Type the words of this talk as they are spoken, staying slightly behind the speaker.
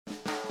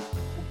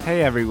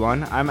Hey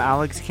everyone, I'm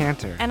Alex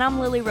Cantor. And I'm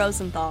Lily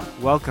Rosenthal.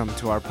 Welcome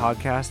to our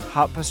podcast,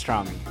 Hot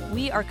Pastrami.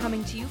 We are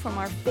coming to you from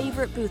our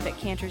favorite booth at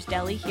Cantor's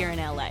Deli here in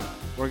LA.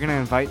 We're going to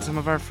invite some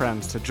of our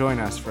friends to join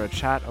us for a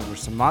chat over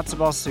some matzo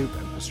ball soup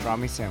and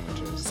pastrami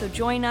sandwiches. So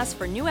join us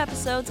for new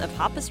episodes of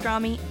Hot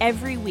Pastrami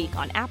every week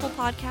on Apple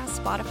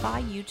Podcasts,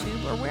 Spotify,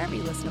 YouTube, or wherever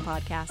you listen to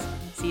podcasts.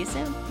 See you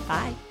soon.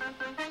 Bye.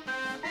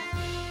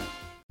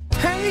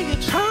 Hey,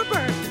 it's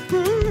Herbert.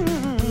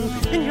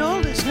 And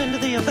you're listening to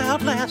the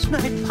About Last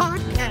Night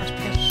podcast,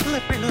 you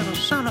slippery little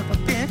son of a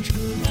bitch.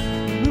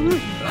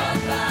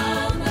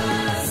 About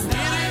last night.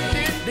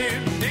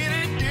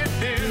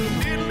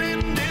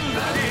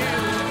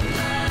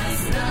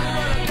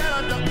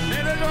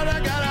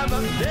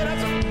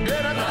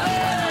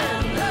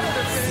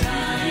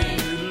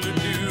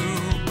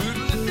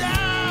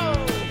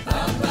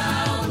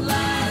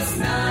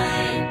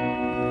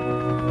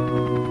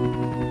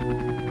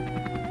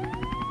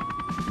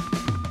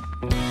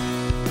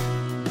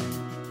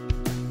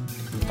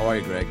 How are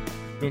you, Greg?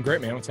 Doing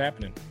great, man. What's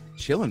happening?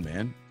 Chilling,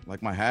 man.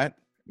 Like my hat.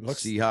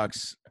 Looks-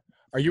 Seahawks.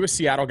 Are you a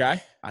Seattle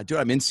guy?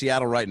 I'm in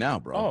Seattle right now,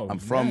 bro. Oh, I'm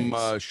from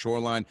nice.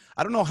 Shoreline.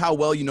 I don't know how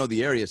well you know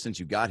the area since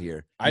you got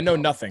here. I know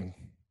nothing.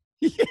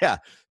 Yeah.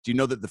 Do you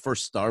know that the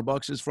first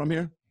Starbucks is from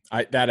here?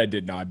 I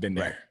did know. I've been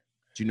there. Right.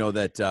 Do you know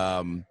that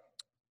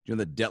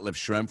that Detlef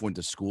Schrempf went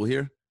to school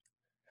here?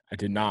 I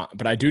did not,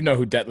 but I do know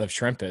who Detlef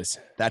Schrempf is.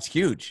 That's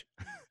huge.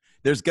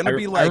 There's gonna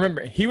be I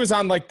remember he was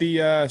on like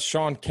the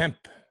Sean Kemp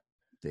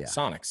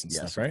Sonics and yes,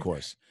 stuff, right? Of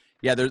course.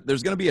 Yeah,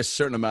 there's going to be a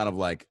certain amount of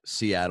like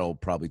Seattle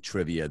probably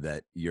trivia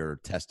that you're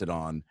tested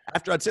on.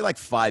 After I'd say like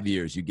 5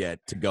 years, you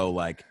get to go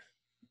like,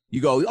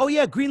 oh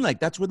yeah, Green Lake,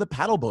 that's where the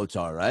paddle boats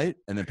are, right?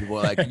 And then people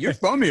are like, you're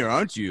from here,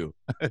 aren't you?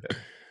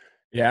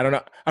 Yeah, I don't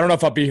know. I don't know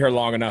if I'll be here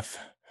long enough.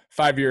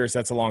 5 years,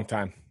 that's a long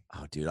time.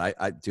 Oh, dude,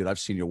 I've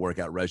seen your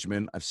workout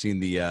regimen. I've seen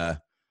the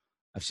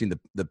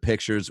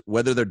pictures,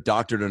 whether they're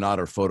doctored or not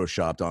or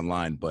photoshopped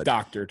online. But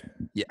Doctored.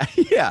 yeah,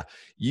 yeah.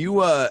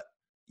 You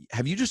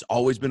have you just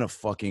always been a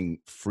fucking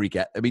freak?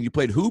 I mean, you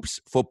played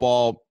hoops,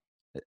 football.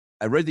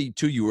 I read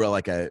that you were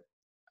like I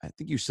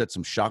think you set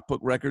some shot put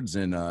records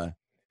in.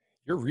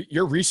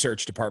 Your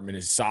research department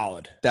is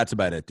solid. That's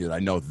about it, dude. I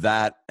know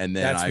that, and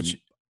then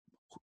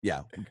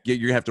you're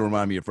gonna have to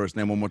remind me your first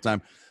name one more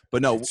time.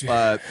 But no,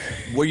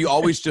 were you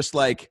always just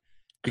like,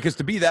 because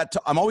to be that,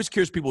 I'm always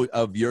curious, people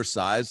of your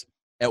size,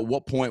 at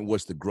what point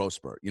was the growth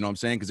spurt? You know what I'm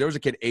saying? Because there was a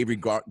kid, Avery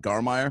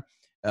Garmeyer,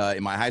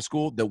 in my high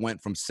school that went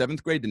from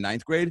 7th grade to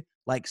 9th grade,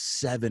 like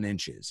 7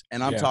 inches.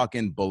 And I'm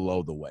talking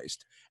below the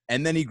waist.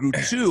 And then he grew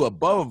 2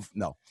 above.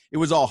 No, it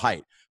was all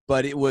height.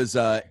 But it was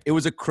a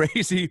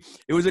crazy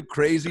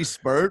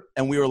spurt.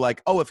 And we were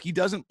like, oh, if he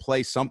doesn't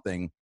play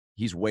something,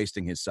 he's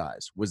wasting his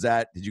size.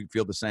 did you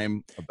feel the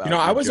same about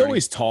I was journey?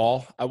 always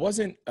tall. I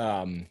wasn't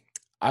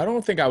I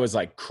don't think I was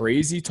like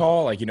crazy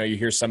tall. Like, you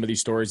hear some of these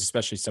stories,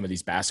 especially some of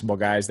these basketball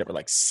guys that were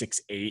like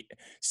 6'8",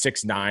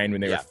 6'9"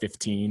 when they were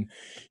 15.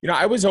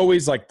 I was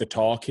always like the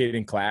tall kid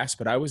in class,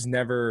 but I was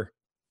never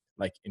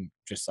like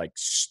just like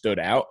stood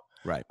out.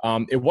 Right.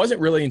 It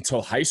wasn't really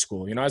until high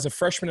school. As a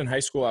freshman in high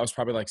school, I was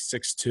probably like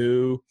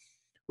 6'2",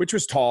 which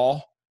was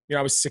tall.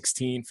 I was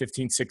 15,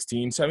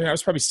 16. So, I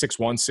was probably 6'1",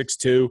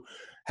 6'2",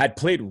 had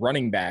played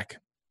running back,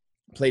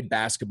 played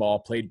basketball,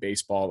 played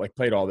baseball, like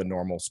played all the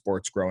normal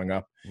sports growing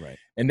up. Right.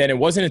 And then it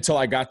wasn't until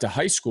I got to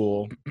high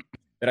school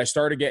that I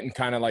started getting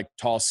kind of like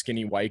tall,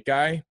 skinny white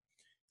guy.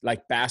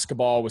 Like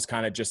basketball was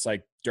kind of just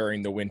like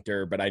during the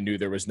winter, but I knew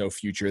there was no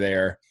future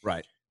there.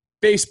 Right.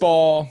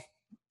 Baseball,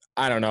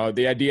 I don't know.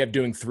 The idea of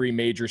doing 3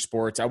 major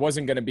sports, I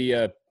wasn't going to be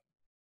a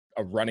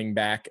running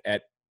back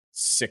at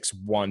 6'1",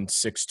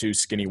 6'2",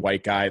 skinny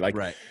white guy. Like,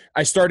 right.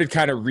 I started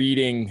kind of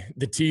reading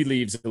the tea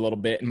leaves a little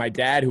bit. And my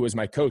dad, who was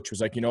my coach,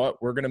 was like, you know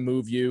what? We're going to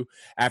move you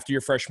after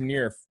your freshman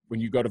year. When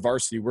you go to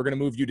varsity, we're going to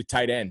move you to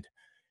tight end.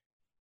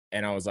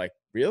 And I was like,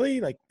 really?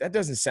 Like, that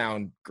doesn't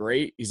sound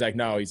great. He's like,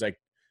 no. He's like,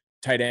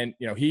 tight end.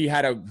 He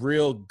had a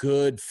real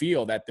good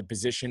feel that the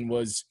position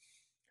was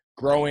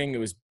growing. It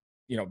was,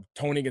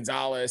 Tony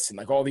Gonzalez and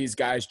like all these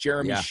guys,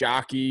 Jeremy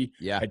Shockey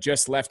had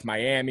just left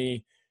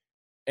Miami.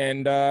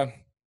 And,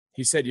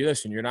 he said,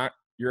 listen,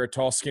 you're a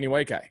tall, skinny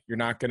white guy. You're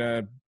not going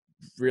to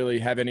really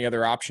have any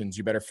other options.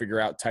 You better figure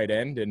out tight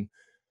end. And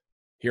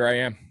here I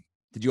am.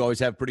 Did you always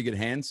have pretty good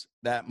hands?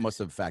 That must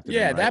have factored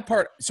in, right? That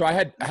part. So I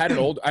had I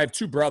have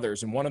 2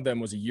 brothers, and one of them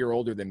was a year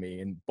older than me,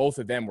 and both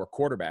of them were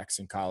quarterbacks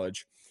in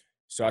college.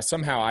 So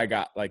I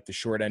got like the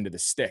short end of the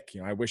stick.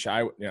 I wish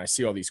I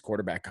see all these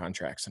quarterback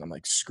contracts, and I'm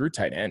like, screw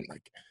tight end.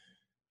 Like,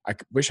 I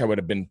wish I would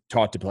have been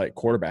taught to play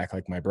quarterback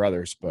like my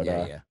brothers, but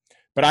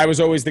But I was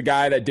always the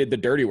guy that did the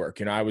dirty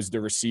work. I was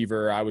the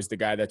receiver. I was the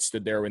guy that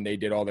stood there when they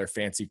did all their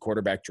fancy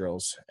quarterback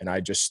drills. And I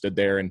just stood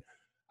there and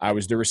I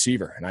was the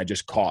receiver. And I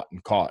just caught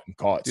and caught and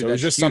caught. Dude, so it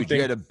was just huge. something.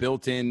 You had a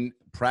built-in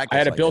practice. I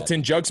had a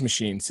built-in jugs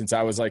machine since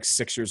I was like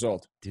 6 years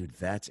old. Dude,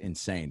 that's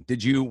insane.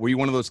 Were you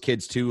one of those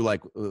kids too?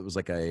 Like it was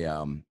like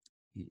a,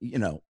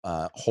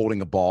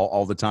 holding a ball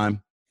all the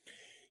time?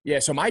 Yeah.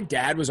 So my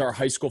dad was our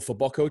high school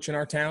football coach in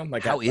our town.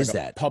 Like how is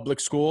that? Public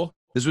school.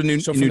 This was New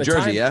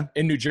Jersey, yeah?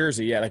 In New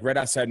Jersey, yeah, like right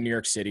outside New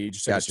York City,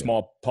 just like a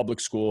small public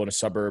school in a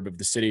suburb of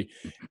the city.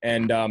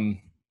 And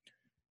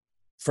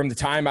from the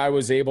time I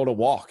was able to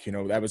walk,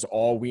 that was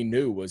all we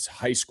knew was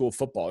high school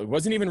football. It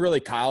wasn't even really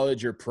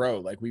college or pro.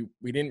 Like we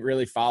didn't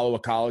really follow a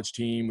college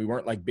team. We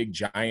weren't like big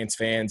Giants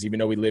fans, even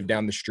though we lived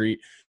down the street.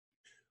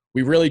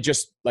 We really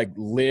just like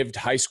lived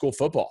high school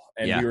football,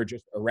 and we were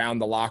just around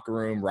the locker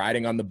room,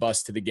 riding on the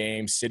bus to the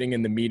game, sitting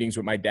in the meetings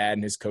with my dad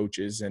and his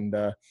coaches. And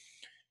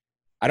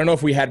I don't know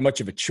if we had much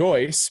of a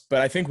choice,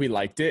 but I think we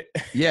liked it.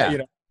 Yeah.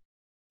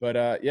 But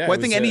well, I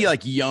think any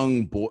like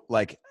young boy,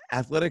 like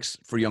athletics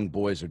for young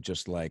boys are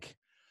just like,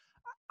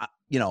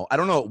 I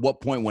don't know at what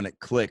point when it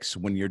clicks,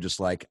 when you're just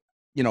like,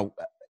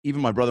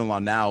 even my brother-in-law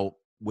now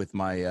with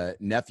my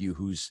nephew,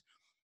 who's,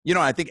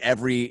 I think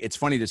it's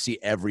funny to see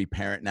every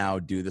parent now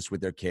do this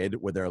with their kid,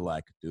 where they're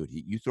like, dude,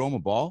 you throw him a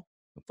ball,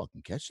 he'll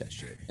fucking catch that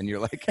shit. And you're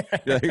like,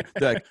 they're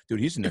like, dude,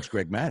 he's the next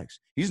Greg Maddux.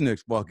 He's the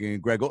next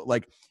fucking Greg.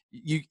 Like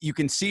you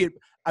can see it.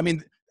 I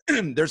mean,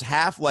 there's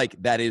half like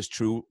that is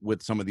true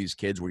with some of these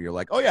kids where you're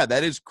like, oh yeah,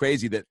 that is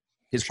crazy that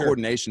his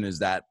coordination is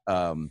that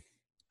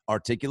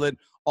articulate.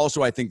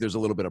 Also, I think there's a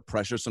little bit of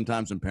pressure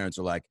sometimes when parents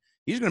are like,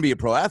 he's going to be a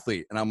pro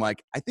athlete. And I'm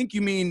like, I think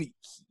you mean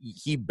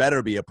he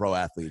better be a pro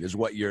athlete is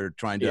what you're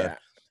trying to. Yeah.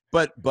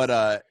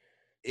 But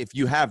if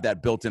you have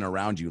that built in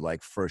around you,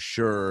 like for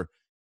sure,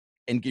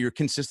 and you're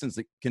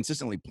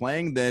consistently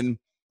playing, then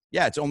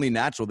yeah, it's only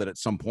natural that at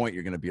some point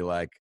you're going to be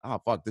like, oh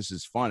fuck, this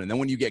is fun. And then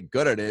when you get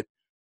good at it,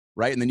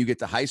 right, and then you get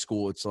to high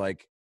school, it's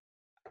like,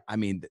 I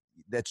mean,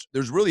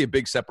 there's really a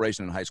big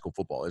separation in high school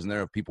football, isn't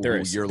there? Of people who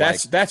you're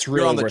that's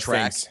really you're on the where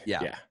track, things,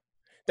 yeah,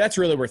 that's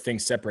really where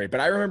things separate. But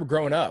I remember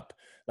growing up,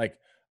 like,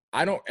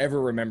 I don't ever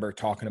remember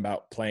talking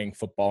about playing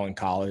football in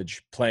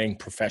college, playing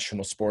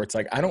professional sports.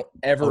 Like, I don't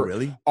ever. Oh,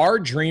 really? Our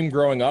dream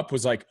growing up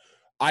was like,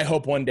 I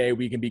hope one day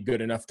we can be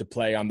good enough to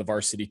play on the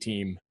varsity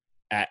team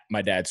at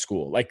my dad's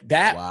school. Like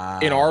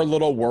that in our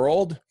little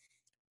world,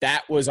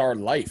 that was our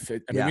life.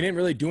 I mean, we didn't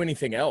really do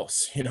anything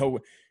else.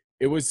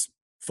 It was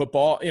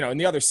football, in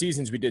the other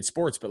seasons we did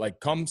sports, but like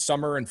come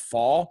summer and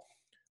fall,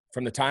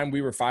 from the time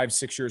we were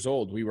 5-6 years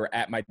old, we were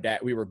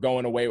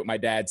going away with my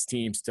dad's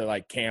teams to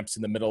like camps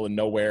in the middle of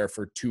nowhere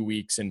for 2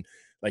 weeks, and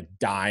like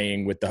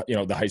dying with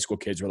the high school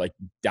kids were like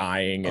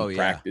dying in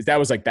practice. That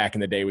was like back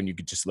in the day when you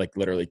could just like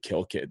literally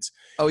kill kids.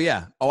 Oh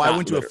yeah. Oh, I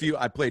went to a few.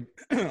 I played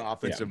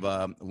offensive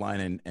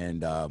line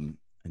and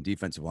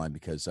defensive line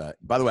because,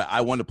 by the way,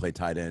 I wanted to play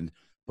tight end,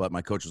 but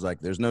my coach was like,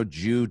 "There's no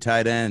Jew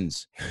tight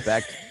ends.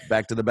 Back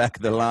to the back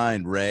of the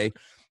line, Ray."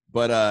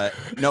 But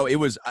no, it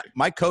was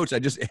my coach. I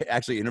just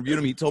actually interviewed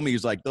him. He told me,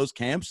 he's like, those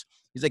camps,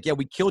 he's like, yeah,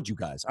 we killed you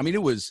guys. I mean,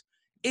 it was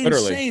insane.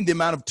 Literally. The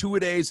amount of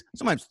 2-a-days,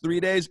 sometimes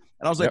 3 days.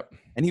 And I was like,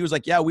 and he was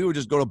like, yeah, we would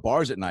just go to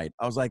bars at night.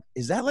 I was like,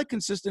 is that like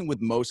consistent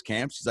with most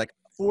camps? He's like,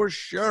 for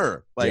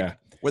sure. Like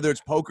whether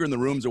it's poker in the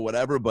rooms or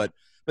whatever. But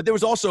there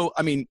was also,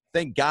 I mean,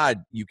 thank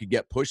God you could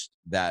get pushed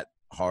that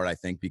hard, I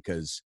think,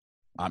 because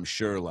I'm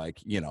sure like,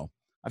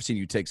 I've seen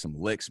you take some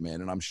licks, man.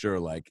 And I'm sure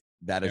like,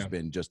 that has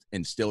been just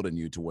instilled in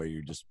you to where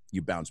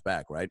you bounce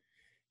back, right?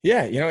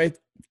 Yeah.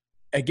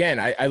 Again,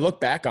 I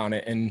look back on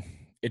it and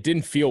it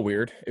didn't feel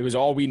weird. It was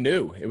all we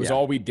knew. It was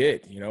all we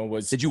did,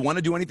 Did you want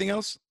to do anything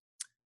else?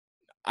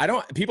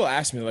 People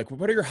ask me like,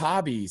 what are your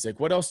hobbies? Like,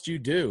 what else do you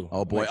do?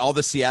 Oh boy. All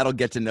the Seattle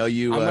get to know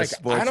you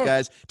sports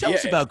guys. Tell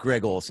us about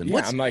Greg Olsen.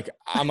 Yeah,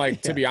 I'm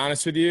like, to be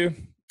honest with you,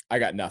 I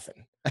got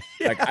nothing.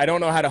 Like, I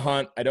don't know how to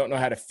hunt. I don't know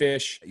how to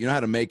fish. You know how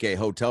to make a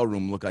hotel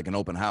room look like an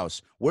open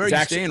house. Where are you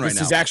staying right now? This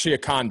is actually a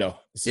condo.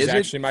 This is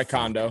actually my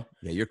condo.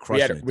 Yeah, you're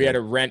crushing it. We had to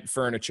rent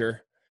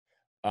furniture.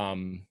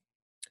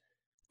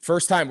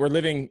 First time we're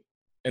living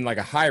in like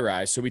a high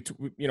rise. So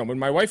when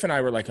my wife and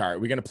I were like, all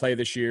right, we're going to play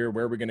this year.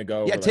 Where are we going to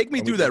go? Yeah, take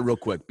me through that real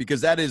quick,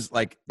 because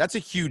that's a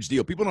huge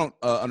deal. People don't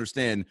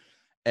understand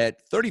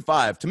at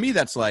 35. To me,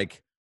 that's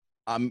like,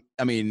 I'm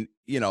in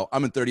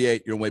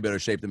 38. You're in way better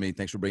shape than me.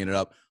 Thanks for bringing it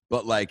up.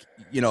 But like,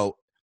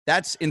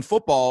 that's in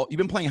football. You've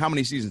been playing how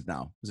many seasons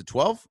now? Is it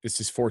 12? This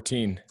is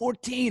 14.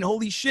 14.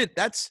 Holy shit.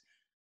 That's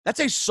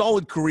a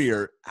solid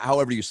career,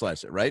 however you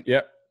slice it, right?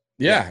 Yep.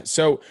 Yeah.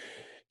 So,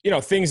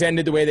 things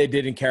ended the way they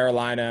did in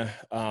Carolina.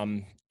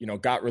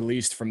 Got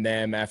released from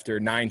them after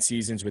 9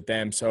 seasons with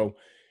them. So,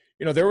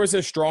 there was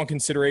a strong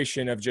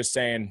consideration of just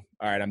saying,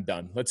 all right, I'm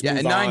done. Let's move on. Yeah,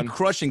 and 9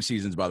 crushing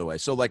seasons, by the way.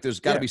 So, like,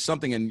 there's got to be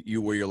something in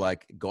you where you're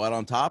like, go out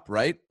on top,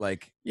 right?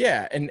 Like,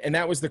 yeah, and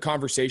that was the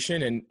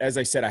conversation. And as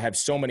I said, I have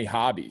so many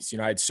hobbies.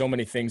 I had so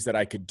many things that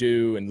I could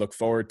do and look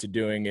forward to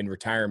doing in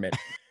retirement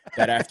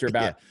that after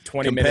about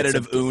 20 minutes.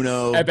 Competitive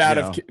Uno.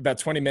 About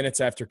 20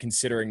 minutes after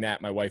considering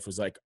that, my wife was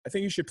like, I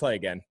think you should play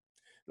again.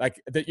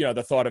 Like,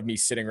 the thought of me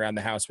sitting around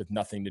the house with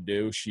nothing to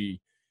do, she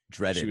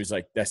was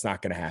like, that's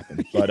not going to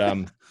happen. But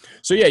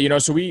so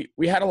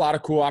we had a lot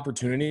of cool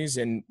opportunities.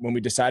 And when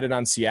we decided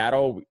on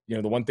Seattle,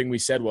 the one thing we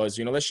said was,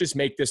 let's just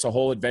make this a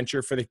whole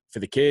adventure for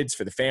the kids,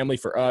 for the family,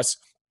 for us.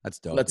 That's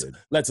dope.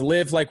 Let's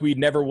live like we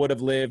never would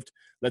have lived.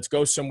 Let's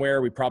go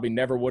somewhere we probably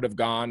never would have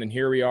gone. And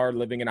here we are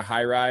living in a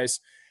high rise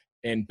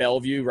in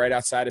Bellevue, right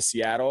outside of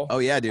Seattle. Oh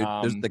yeah, dude.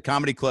 There's the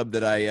comedy club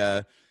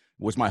that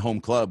was my home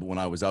club when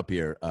I was up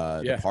here.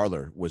 Yeah. The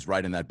Parlor was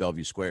right in that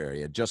Bellevue Square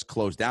area. It just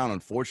closed down,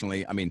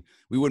 unfortunately. I mean,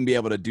 we wouldn't be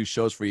able to do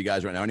shows for you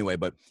guys right now anyway,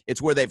 but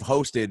it's where they've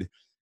hosted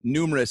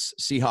numerous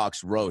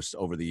Seahawks roasts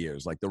over the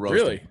years, like the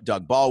roast of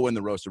Doug Baldwin,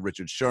 the roast of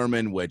Richard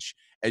Sherman, which,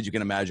 as you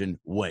can imagine,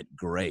 went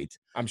great.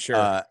 I'm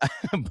sure.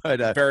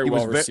 But very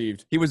well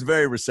received. He was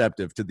very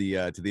receptive to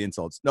the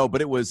insults. No,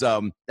 but it was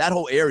that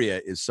whole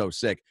area is so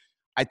sick.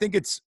 I think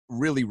it's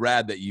really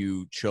rad that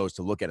you chose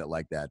to look at it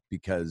like that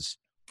because,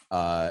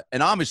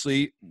 and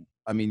obviously,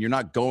 I mean, you're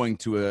not going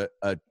to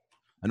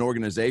an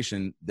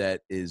organization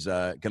that is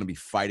going to be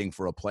fighting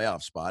for a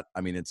playoff spot.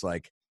 I mean, it's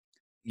like,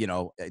 you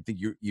know, I think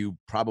you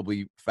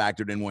probably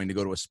factored in wanting to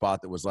go to a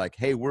spot that was like,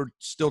 hey, we're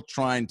still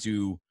trying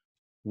to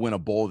win a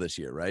bowl this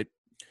year, right?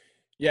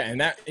 Yeah,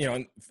 and that, you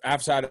know,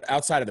 outside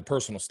of the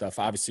personal stuff,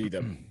 obviously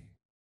the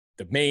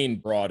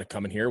main draw to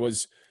coming here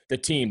was the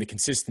team, the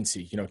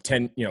consistency. You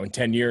know, in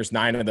 10 years,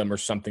 9 of them are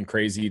something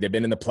crazy. They've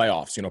been in the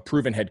playoffs. You know,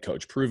 proven head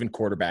coach, proven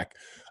quarterback,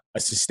 a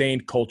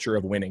sustained culture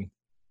of winning.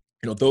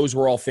 You know, those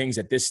were all things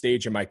at this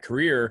stage in my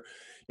career.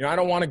 You know, I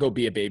don't want to go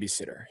be a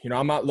babysitter. You know,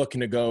 I'm not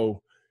looking to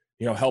go,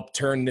 you know, help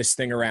turn this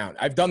thing around.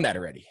 I've done that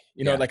already.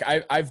 You know, like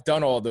I've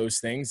done all those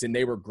things and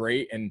they were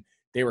great and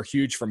they were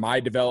huge for my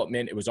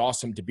development. It was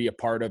awesome to be a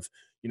part of,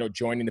 you know,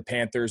 joining the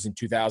Panthers in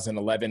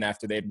 2011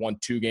 after they had won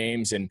 2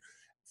 games and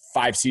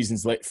 4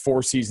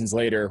 seasons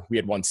later, we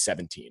had won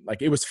 17.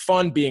 Like it was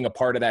fun being a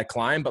part of that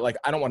climb, but like,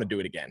 I don't want to do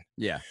it again.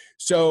 Yeah.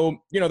 So,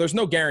 you know, there's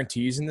no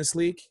guarantees in this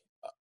league,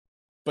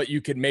 but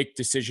you could make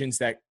decisions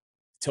that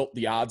tilt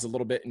the odds a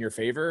little bit in your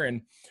favor.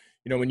 And,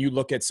 you know, when you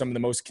look at some of the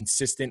most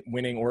consistent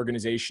winning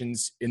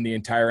organizations in the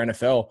entire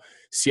NFL,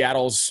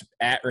 Seattle's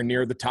at or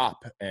near the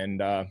top. And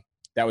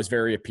that was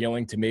very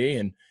appealing to me.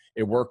 And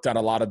it worked on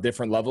a lot of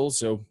different levels.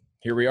 So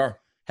here we are.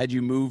 Had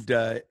you moved,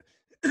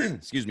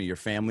 excuse me, your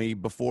family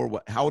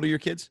before? How old are your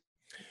kids?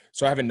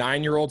 So I have a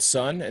 9-year-old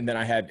son, and then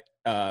I had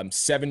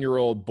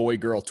 7-year-old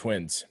boy-girl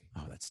twins.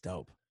 Oh, that's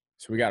dope.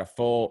 So we got a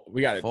full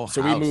house.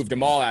 We moved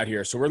them all out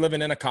here. So we're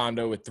living in a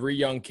condo with 3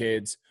 young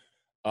kids,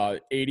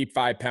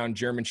 85-pound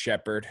German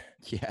Shepherd.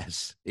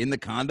 Yes. In the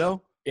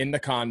condo? In the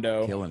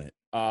condo. Killing it.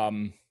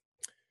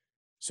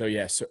 So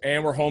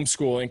and we're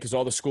homeschooling because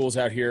all the schools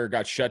out here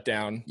got shut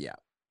down. Yeah.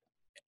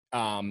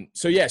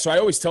 So I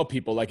always tell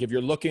people, like, if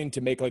you're looking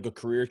to make like a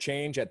career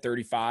change at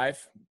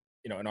 35,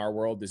 you know, in our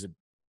world is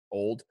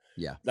old.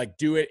 Yeah. Like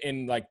do it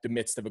in like the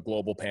midst of a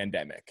global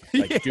pandemic.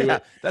 Like do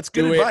it. That's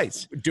good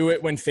advice. Do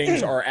it when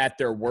things are at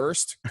their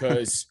worst,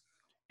 because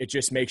it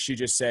just makes you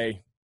just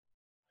say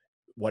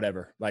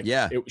whatever. Like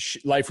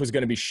life was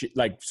going to be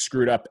like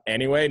screwed up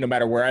anyway, no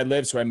matter where I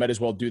live. So I might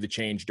as well do the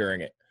change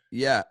during it.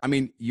 Yeah. I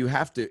mean, you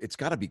have to, it's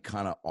got to be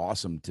kind of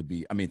awesome to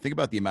be, I mean, think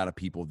about the amount of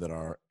people that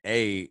are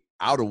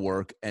out of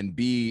work and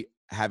B,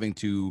 having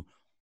to,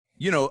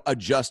 you know,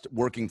 adjust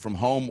working from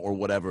home or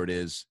whatever it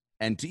is.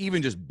 And to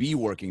even just be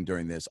working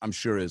during this, I'm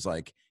sure is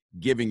like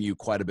giving you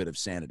quite a bit of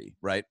sanity,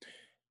 right?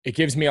 It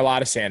gives me a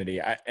lot of sanity.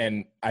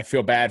 And I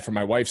feel bad for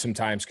my wife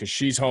sometimes because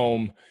she's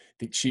home.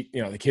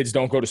 The kids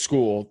don't go to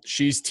school.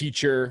 She's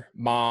teacher,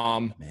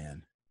 mom,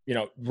 man, you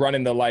know,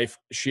 running the life.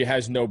 She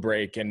has no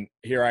break. And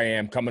here I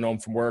am coming home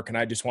from work and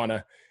I just want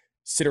to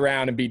sit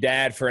around and be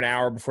dad for an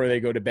hour before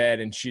they go to bed.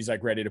 And she's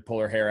like ready to pull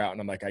her hair out.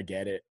 And I'm like, I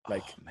get it.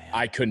 Like,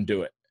 I couldn't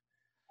do it.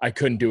 I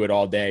couldn't do it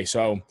all day.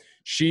 So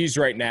she's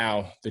right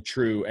now the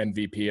true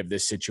MVP of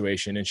this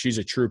situation. And she's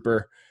a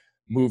trooper,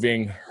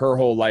 moving her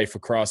whole life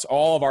across.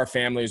 All of our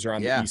families are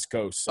on the East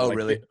Coast. So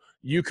really?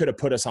 You could have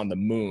put us on the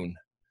moon.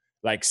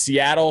 Like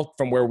Seattle,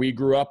 from where we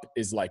grew up,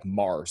 is like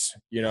Mars.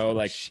 You know,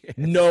 like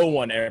no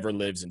one ever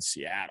lives in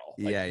Seattle.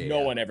 Like no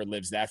one ever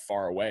lives that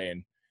far away.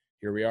 And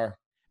here we are.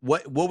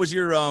 What was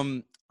your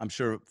I'm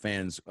sure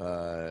fans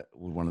would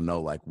want to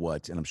know like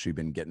what, and I'm sure you've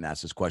been getting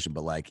asked this question,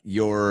 but like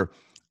your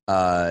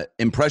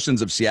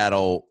impressions of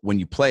Seattle when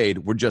you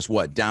played were just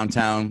what,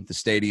 downtown, the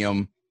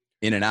stadium,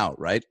 in and out,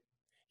 right?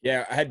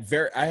 Yeah,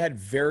 I had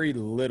very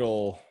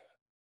little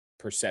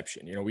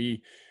perception. You know,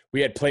 we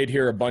had played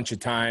here a bunch of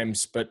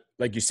times, but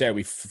like you said,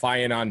 we fly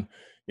in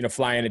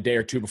a day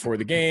or two before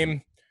the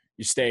game.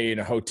 You stay in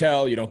a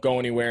hotel, you don't go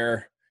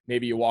anywhere.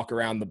 Maybe you walk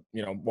around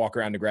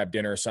to grab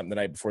dinner or something the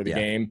night before the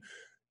game.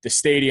 The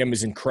stadium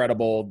is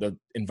incredible. The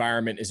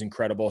environment is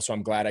incredible. So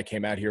I'm glad I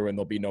came out here when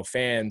there'll be no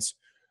fans.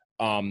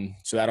 So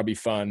that'll be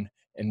fun.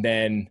 And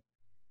then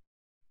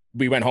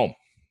we went home.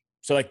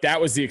 So like that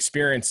was the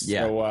experience.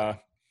 Yeah. So,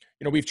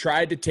 we've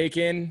tried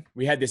to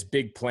we had this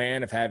big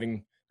plan of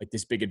having like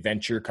this big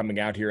adventure coming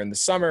out here in the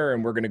summer,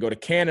 and we're going to go to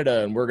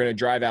Canada and we're going to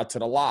drive out to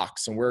the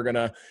locks and we're going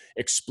to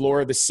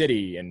explore the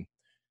city. And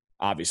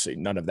obviously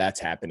none of that's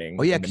happening.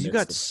 Oh yeah. Cause you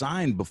got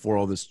signed before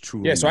all this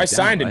truly. Yeah. So I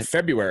signed in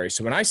February.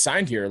 So when I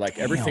signed here, like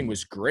everything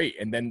was great.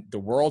 And then the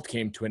world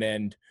came to an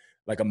end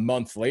like a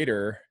month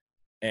later.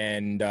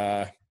 And,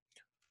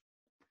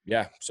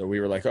 so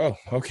we were like, oh,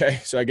 okay.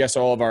 So I guess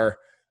all of our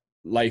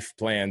life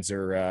plans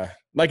are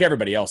like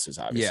everybody else's,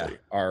 obviously,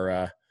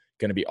 are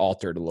going to be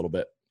altered a little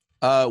bit.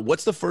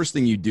 What's the first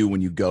thing you do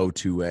when you go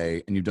to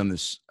and you've done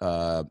this,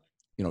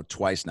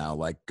 twice now,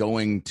 like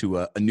going to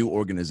a new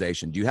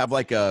organization. Do you have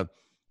like a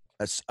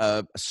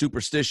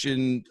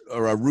superstition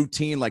or a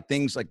routine, like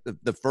things like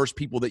the first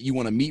people that you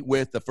want to meet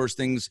with, the first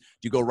things,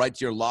 do you go right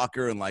to your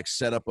locker and like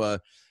set up a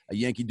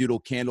Yankee Doodle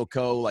Candle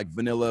Co., like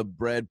vanilla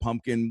bread,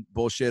 pumpkin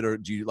bullshit? Or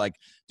do you like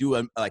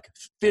do like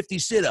 50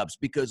 sit-ups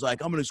because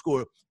like I'm going to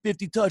score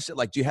 50 touchdowns?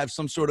 Like, do you have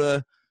some sort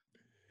of,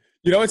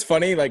 it's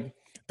funny, like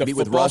the meet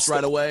with Russ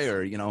right away,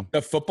 or,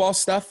 the football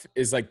stuff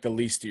is like the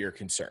least of your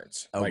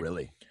concerns. Oh, like,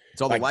 really?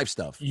 It's all the life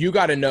stuff. You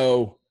got to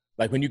know,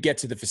 like when you get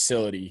to the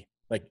facility,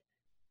 like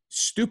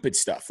stupid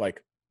stuff,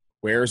 like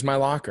where's my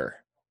locker?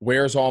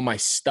 Where's all my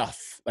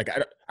stuff? Like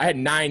I had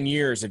 9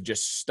 years of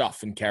just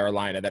stuff in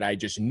Carolina that I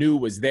just knew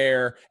was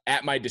there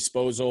at my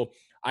disposal.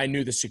 I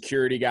knew the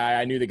security guy.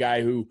 I knew the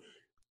guy who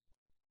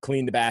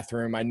cleaned the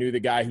bathroom. I knew the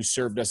guy who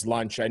served us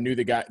lunch. I knew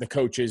the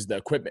coaches, the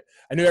equipment.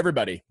 I knew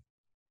everybody.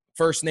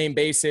 First name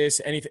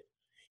basis, anything.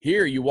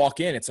 Here you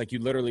walk in, it's like you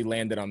literally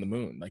landed on the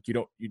moon. Like you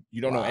don't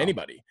know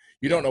anybody.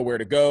 You don't know where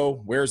to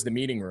go. Where's the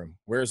meeting room?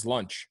 Where's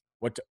lunch?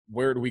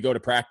 Where do we go to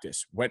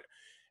practice?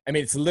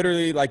 It's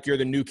literally like you're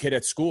the new kid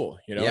at school,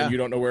 and you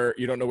don't know where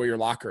your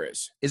locker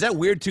is. Is that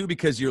weird too?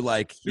 Because you're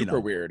like, super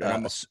weird.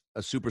 I'm a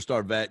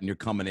superstar vet and you're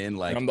coming in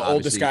like, I'm the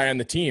oldest guy on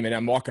the team and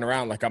I'm walking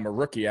around like I'm a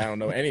rookie. I don't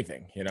know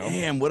anything,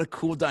 Damn, what a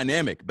cool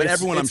dynamic. But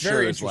everyone I'm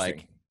sure is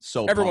like,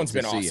 so everyone's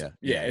been awesome.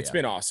 You. Yeah, it's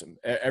been awesome.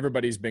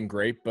 Everybody's been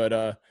great,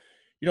 but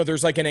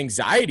there's like an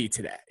anxiety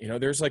to that.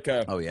 There's like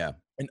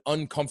an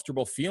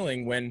uncomfortable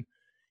feeling when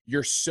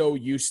you're so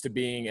used to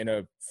being in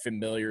a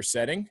familiar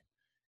setting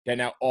that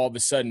now all of a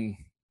sudden,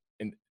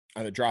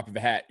 on the drop of a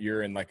hat,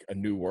 you're in like a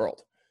new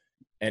world,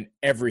 and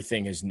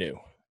everything is new.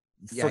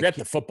 Forget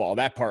the football.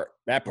 That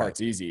part's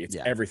easy. It's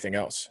everything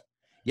else.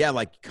 Yeah,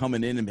 like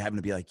coming in and having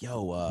to be like,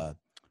 "Yo,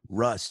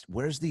 Russ,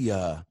 where's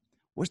the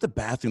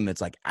bathroom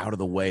that's like out of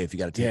the way if you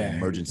got to take an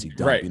emergency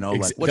dump?" Right. Like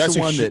what's that's the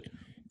one that?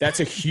 That's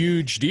a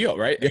huge deal,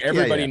 right?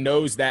 Everybody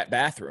knows that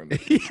bathroom.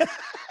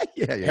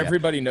 Yeah.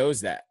 Everybody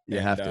knows that. You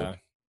have to.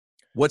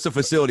 What's the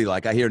facility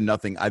like? I hear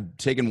nothing. I've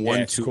taken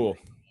one tour. Cool.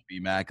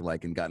 BMAC,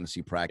 like, and gotten to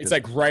see practice. It's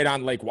like right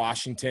on Lake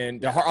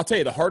Washington. I'll tell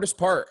you the hardest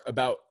part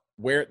about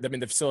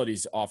the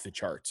facility's off the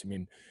charts.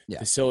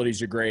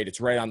 Facilities are great. It's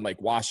right on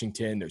Lake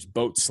Washington. There's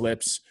boat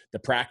slips, the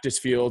practice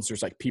fields.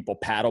 There's like people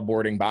paddle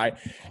boarding by.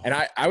 And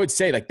I would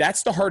say like,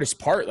 that's the hardest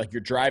part. Like you're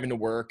driving to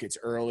work, it's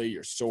early,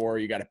 you're sore,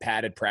 you got a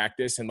padded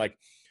practice. And like,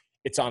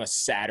 it's on a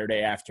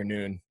Saturday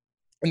afternoon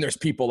and there's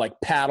people like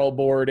paddle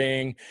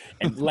boarding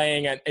and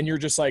laying and you're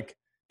just like,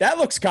 that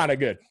looks kind of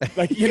good.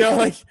 Like,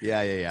 like,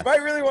 yeah. If I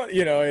really want,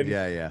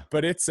 yeah.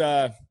 But it's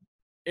an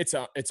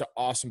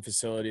awesome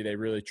facility. They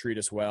really treat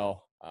us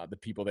well. The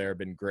people there have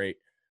been great.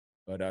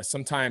 But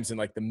sometimes in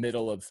like the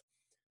middle of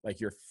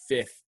like your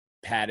fifth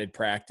padded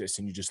practice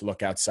and you just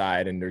look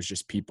outside and there's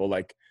just people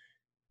like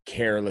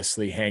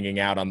carelessly hanging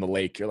out on the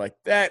lake. You're like,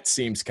 that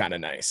seems kind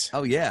of nice.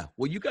 Oh yeah.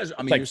 Well, you guys,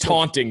 like you're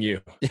taunting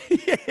you.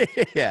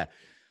 Yeah.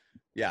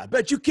 Yeah, I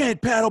bet you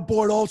can't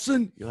paddleboard,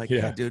 Olsen. You're like,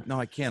 yeah, dude, no,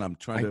 I can't. I'm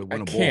trying to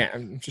win a ball.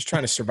 I'm just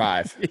trying to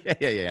survive.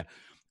 Yeah.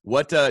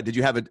 What did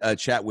you have a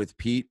chat with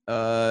Pete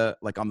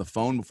like on the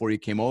phone before you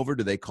came over?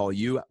 Do they call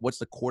you? What's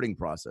the courting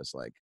process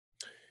like?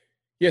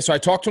 Yeah, so I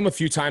talked to him a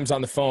few times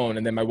on the phone,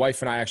 and then my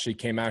wife and I actually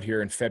came out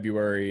here in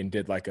February and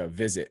did like a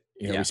visit.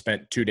 We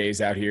spent 2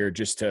 days out here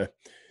just to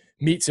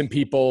meet some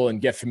people and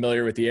get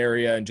familiar with the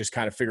area and just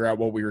kind of figure out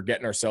what we were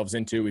getting ourselves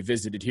into. We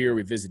visited here,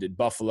 we visited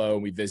Buffalo,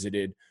 and we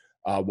visited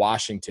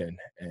Washington.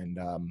 And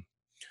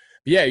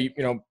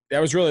that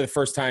was really the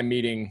first time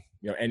meeting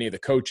any of the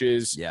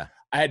coaches.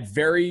 I had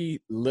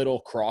very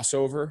little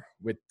crossover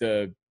with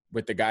the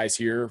guys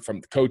here,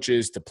 from the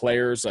coaches to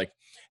players. Like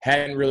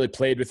hadn't really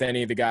played with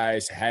any of the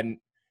guys, hadn't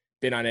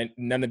been on it.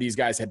 None of these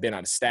guys had been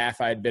on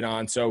staff I had been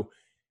on, so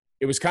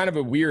it was kind of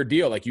a weird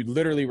deal. Like you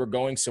literally were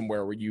going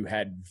somewhere where you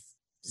had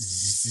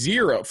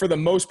zero, for the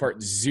most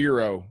part,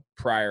 zero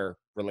prior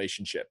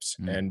relationships.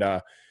 And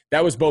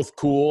that was both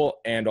cool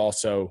and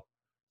also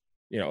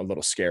a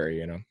little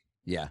scary,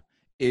 Yeah.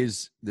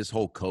 Is this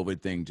whole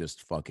COVID thing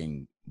just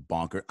fucking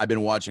bonkers? I've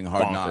been watching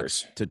Hard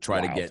Knocks to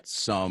try to get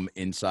some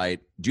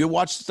insight. Do you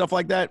watch stuff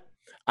like that?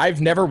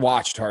 I've never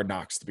watched Hard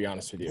Knocks, to be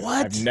honest with you.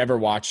 What? I've never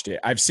watched it.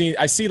 I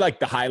see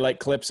like the highlight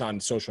clips on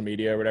social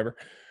media or whatever,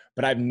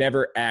 but I've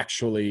never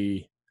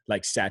actually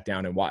like sat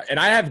down and watched. And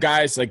I have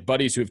guys like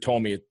buddies who have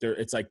told me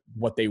it's like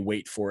what they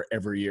wait for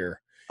every year.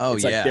 Oh,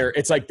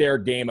 it's like their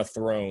Game of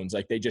Thrones.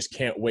 Like they just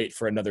can't wait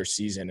for another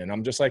season. And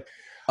I'm just like,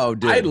 oh,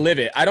 dude, I live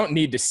it. I don't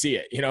need to see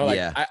it.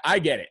 I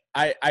get it.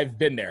 I've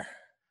been there.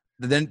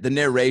 Then the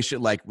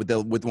narration, like with the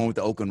one with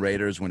the Oakland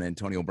Raiders when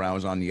Antonio Brown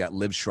was on, you got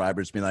Liv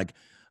Schreiber's being like,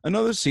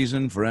 another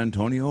season for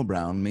Antonio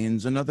Brown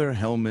means another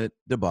helmet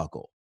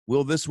debacle.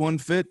 Will this one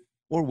fit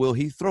or will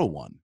he throw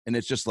one? And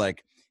it's just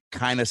like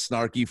kind of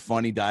snarky,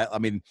 funny dialogue. I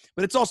mean,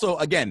 but it's also,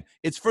 again,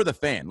 it's for the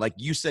fan. Like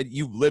you said,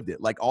 you've lived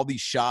it. Like all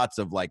these shots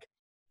of like,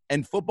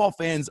 and football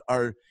fans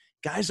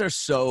guys are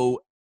so,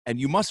 and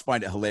you must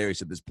find it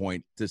hilarious at this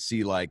point to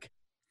see like,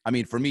 I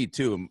mean, for me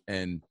too,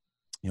 and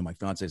my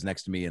fiance is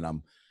next to me and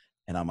I'm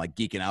And I'm like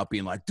geeking out,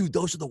 being like, dude,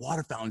 those are the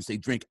water fountains they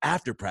drink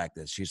after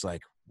practice. She's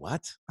like,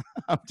 what?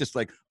 I'm just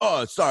like,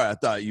 oh, sorry. I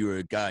thought you were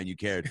a guy and you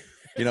cared.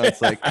 You know,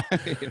 it's like.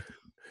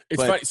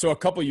 It's funny. So a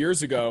couple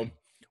years ago,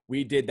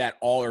 we did that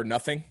all or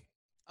nothing.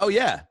 Oh,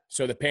 yeah.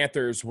 So the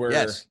Panthers were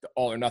the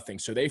all or nothing.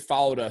 So they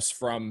followed us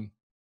from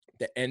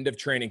the end of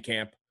training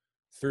camp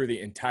through the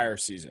entire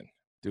season.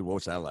 Dude, what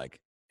was that like?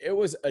 It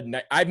was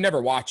I've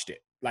never watched it.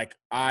 Like,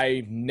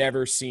 I've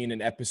never seen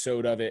an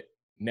episode of it.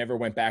 Never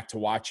went back to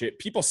watch it.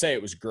 People say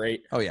it was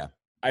great. Oh, yeah.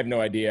 I have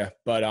no idea.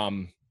 But,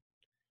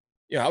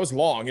 I was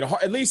long.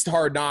 At least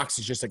Hard Knocks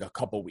is just like a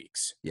couple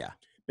weeks. Yeah.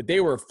 But they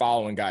were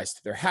following guys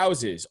to their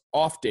houses,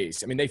 off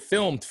days. I mean, they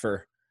filmed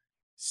for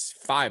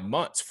 4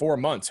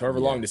 months, however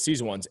long the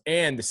season was.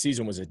 And the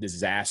season was a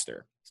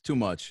disaster. It's too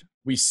much.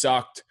 We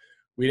sucked.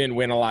 We didn't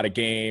win a lot of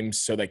games.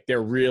 So, like,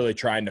 they're really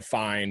trying to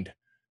find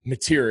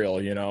material,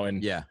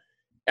 and yeah.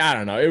 I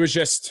don't know. It was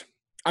just –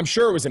 I'm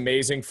sure it was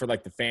amazing for,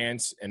 like, the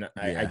fans, and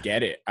I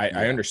get it. I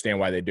understand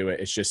why they do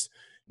it. It's just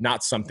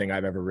not something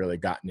I've ever really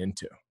gotten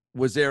into.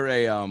 Was there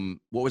a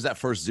what was that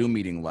first Zoom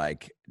meeting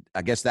like?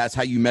 I guess that's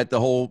how you met the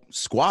whole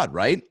squad,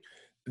 right?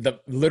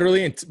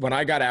 Literally, when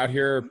I got out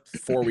here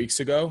 4 weeks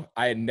ago,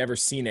 I had never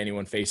seen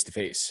anyone face to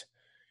face.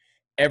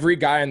 Every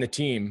guy on the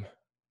team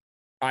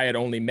I had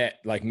only met,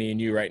 like me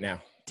and you right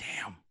now.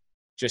 Damn.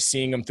 Just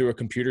seeing them through a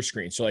computer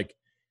screen. So, like,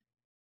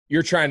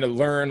 you're trying to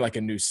learn like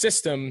a new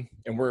system,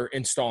 and we're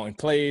installing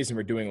plays and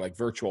we're doing like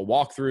virtual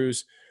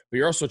walkthroughs, but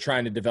you're also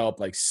trying to develop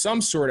like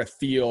some sort of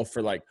feel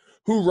for like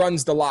who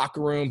runs the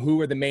locker room, who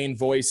are the main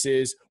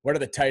voices, what are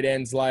the tight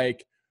ends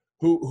like,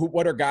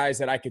 what are guys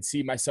that I could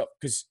see myself,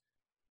 because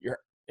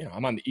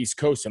I'm on the East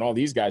Coast and all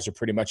these guys are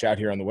pretty much out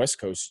here on the West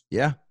Coast.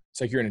 Yeah.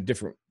 It's like you're in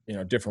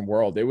a different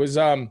world. It was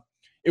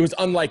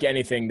unlike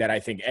anything that I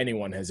think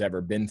anyone has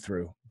ever been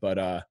through. But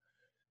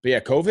yeah,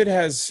 COVID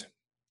has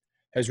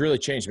really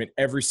changed. I mean,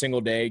 every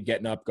single day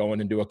getting up, going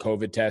and do a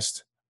COVID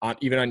test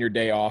even on your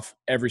day off,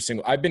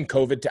 I've been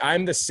COVID.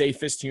 I'm the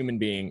safest human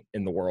being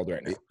in the world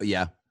right now.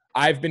 Yeah.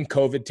 I've been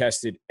COVID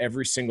tested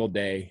every single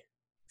day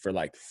for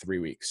like 3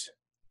 weeks.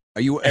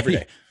 Are you every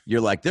day?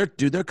 You're like, they're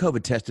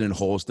COVID tested in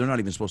holes they're not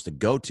even supposed to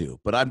go to,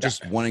 but I'm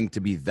just wanting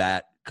to be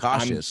that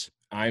cautious.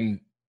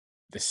 I'm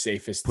the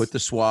safest. Put the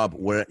swab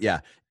where,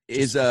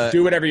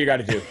 do whatever you got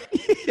to do.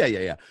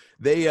 Yeah.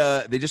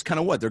 They just kind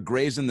of they're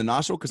grazing the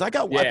nostril. Cause I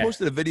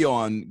posted a video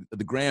on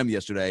the gram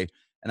yesterday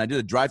and I did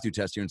a drive-through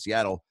test here in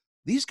Seattle.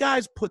 These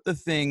guys put the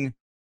thing,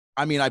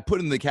 I put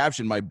in the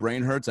caption, my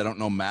brain hurts. I don't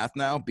know math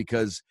now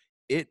because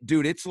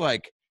it's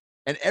like,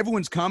 and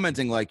everyone's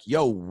commenting like,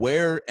 yo,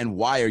 where and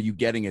why are you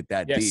getting it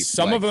that deep?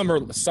 Some of them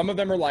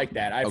are like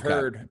that. I've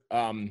heard,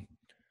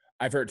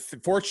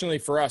 fortunately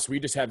for us, we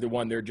just have the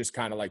one, they're just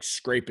kind of like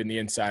scraping the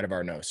inside of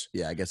our nose.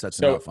 Yeah. I guess that's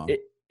enough. Huh?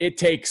 It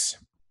takes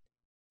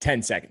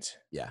 10 seconds.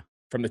 Yeah.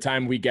 From the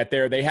time we get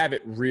there, they have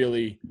it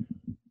really,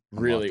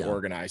 really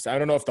organized. I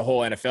don't know if the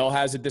whole NFL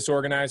has it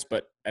disorganized,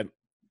 but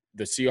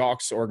the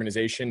Seahawks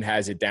organization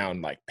has it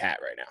down like pat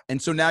right now.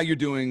 And so now you're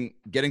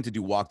getting to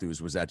do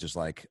walkthroughs. Was that just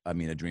like, a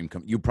dream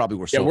come? You probably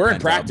were. So we're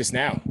in practice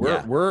now.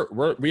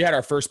 We had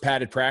our first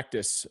padded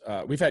practice.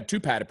 We've had 2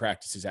 padded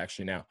practices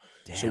actually now.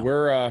 Damn. So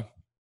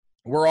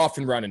we're off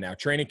and running now.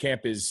 Training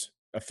camp is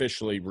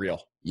officially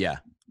real. Yeah.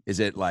 Is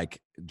it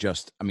like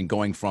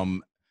going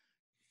from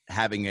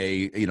having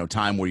a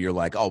time where you're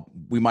like, oh,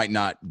 we might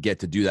not get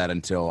to do that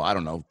until, I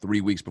don't know, 3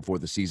 weeks before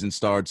the season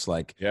starts?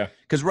 Like, yeah,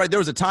 because there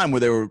was a time where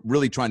they were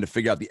really trying to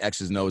figure out the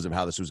X's and O's of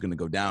how this was going to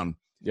go down.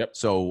 Yep.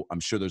 So I'm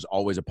sure there's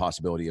always a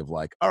possibility of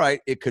like, all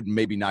right, it could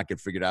maybe not get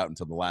figured out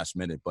until the last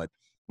minute. But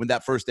when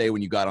that first day,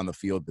 when you got on the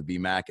field, the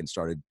VMAC, and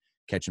started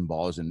catching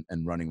balls and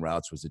running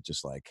routes, was it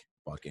just like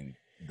fucking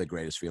the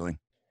greatest feeling?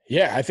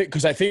 Yeah, I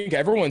think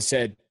everyone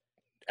said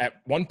at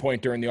one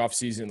point during the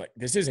offseason, like,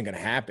 this isn't going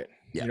to happen.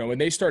 Yeah. When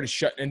they started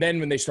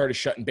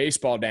shutting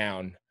baseball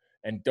down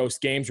and those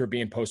games were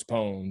being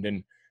postponed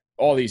and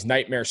all these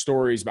nightmare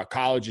stories about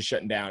colleges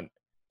shutting down.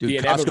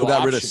 Dude, Costco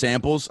got rid of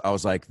samples. I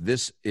was like,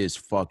 this is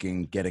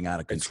fucking getting out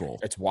of control.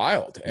 It's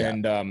wild. Yeah.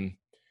 And,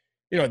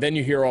 then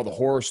you hear all the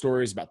horror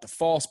stories about the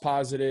false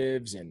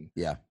positives and,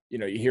 you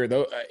hear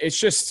those. It's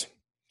just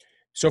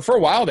 – so for a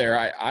while there,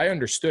 I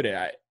understood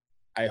it.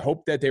 I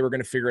hoped that they were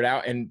going to figure it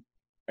out. And,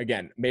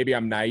 again, maybe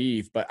I'm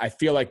naive, but I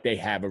feel like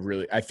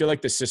I feel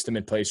like the system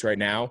in place right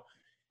now,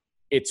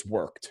 it's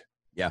worked.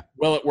 Yeah.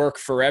 Will it work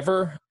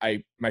forever?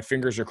 My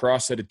fingers are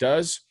crossed that it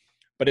does,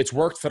 but it's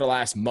worked for the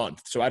last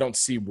month. So I don't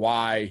see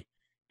why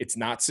it's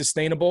not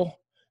sustainable.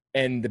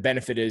 And the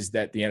benefit is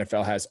that the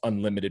NFL has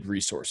unlimited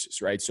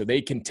resources, right? So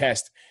they can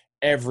test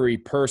every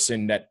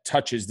person that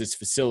touches this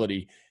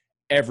facility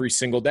every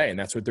single day. And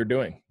that's what they're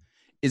doing.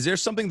 Is there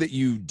something that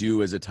you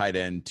do as a tight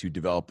end to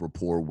develop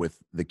rapport with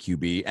the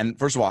QB? And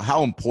first of all,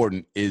 how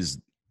important is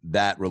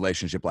that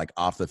relationship, like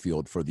off the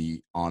field, for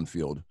the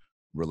on-field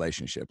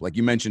relationship? Like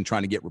you mentioned,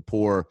 trying to get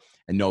rapport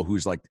and know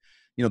who's like,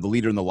 the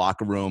leader in the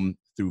locker room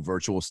through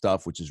virtual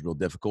stuff, which is real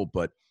difficult,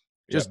 but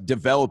just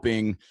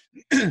developing,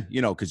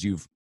 because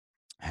you've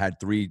had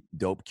 3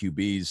 dope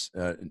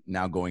QBs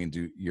now going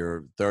into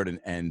your third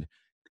and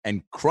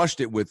and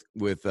crushed it with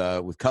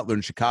Cutler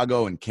in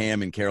Chicago and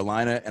Cam in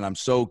Carolina. And I'm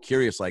so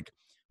curious, like,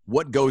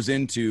 what goes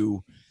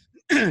into,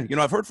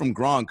 I've heard from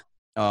Gronk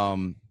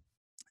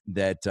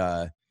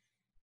that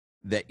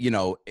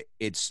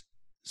it's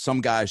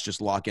some guys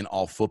just lock in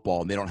all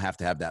football and they don't have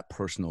to have that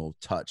personal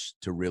touch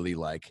to really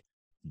like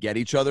get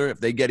each other. If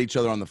they get each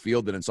other on the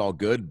field, then it's all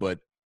good. But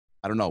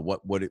I don't know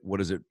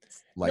what is it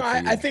like?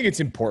 I think it's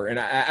important.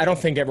 I don't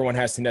think everyone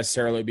has to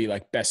necessarily be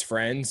like best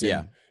friends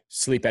and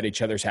sleep at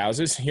each other's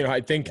houses.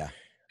 I think,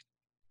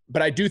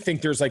 but I do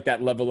think there's like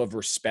that level of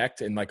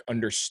respect and like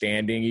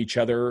understanding each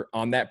other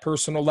on that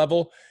personal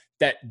level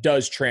that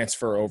does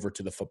transfer over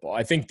to the football.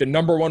 I think the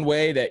number one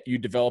way that you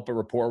develop a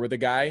rapport with a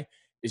guy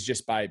is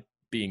just by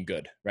being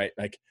good, right?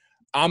 Like,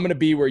 I'm going to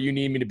be where you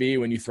need me to be.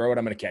 When you throw it,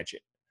 I'm going to catch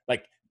it.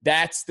 Like,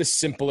 that's the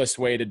simplest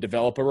way to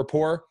develop a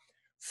rapport.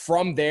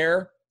 From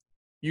there,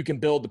 you can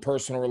build the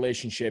personal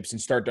relationships and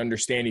start to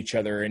understand each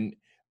other. And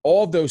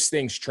all of those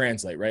things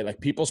translate, right? Like,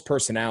 people's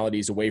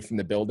personalities away from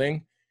the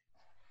building,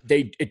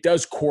 it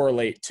does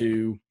correlate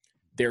to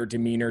their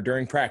demeanor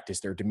during practice,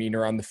 their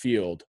demeanor on the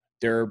field,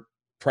 their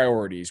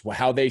priorities,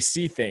 how they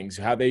see things,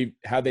 how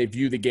they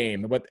view the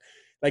game. But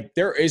like,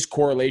 there is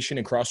correlation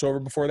and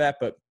crossover before that.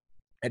 But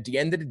at the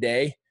end of the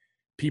day,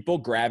 people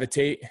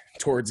gravitate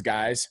towards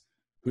guys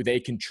who they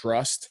can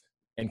trust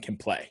and can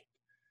play.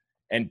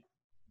 And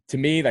to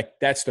me, like,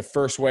 that's the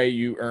first way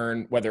you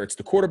earn, whether it's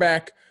the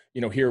quarterback,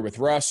 here with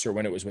Russ, or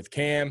when it was with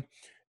Cam,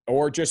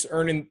 or just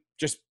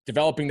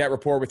developing that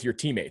rapport with your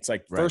teammates.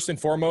 Like, first and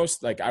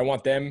foremost, like, I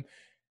want them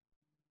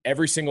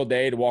every single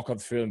day to walk off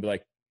the field and be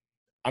like,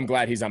 I'm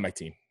glad he's on my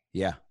team.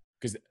 Yeah.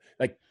 Because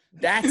like,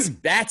 that's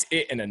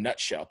it in a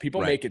nutshell.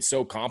 People make it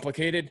so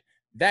complicated.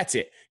 That's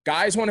it.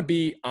 Guys want to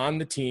be on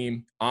the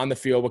team, on the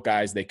field with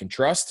guys they can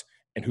trust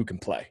and who can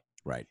play.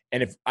 Right.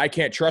 And if I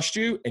can't trust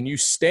you and you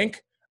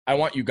stink, I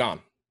want you gone.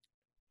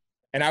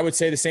 And I would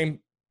say the same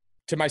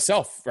to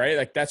myself, right?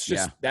 Like, that's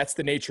that's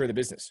the nature of the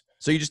business.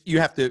 So you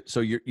have to,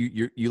 so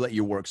you let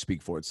your work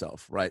speak for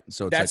itself, right?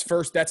 So it's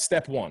that's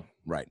step one.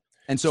 Right.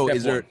 And so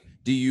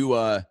do you,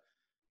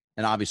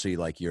 and obviously,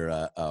 like, you're,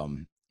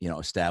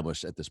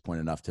 established at this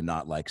point enough to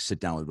not like sit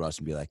down with Russ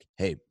and be like,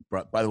 hey,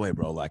 bro, by the way,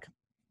 bro, like,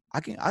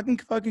 I can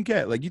fucking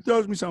catch. Like, you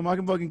throws me something, I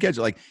can fucking catch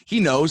it. Like, he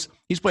knows,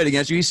 he's played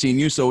against you, he's seen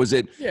you. So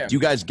do you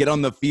guys get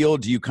on the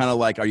field? Do you kind of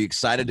like, are you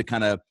excited to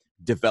kind of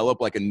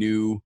develop like a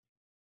new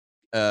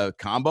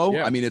combo?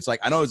 Yeah. I mean, it's like,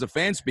 I know as a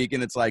fan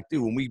speaking, it's like,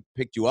 dude, when we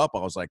picked you up, I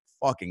was like,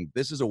 fucking,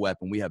 this is a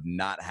weapon we have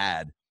not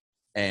had.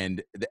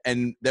 And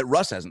that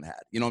Russ hasn't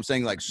had, you know what I'm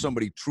saying? Like,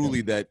 somebody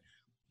truly that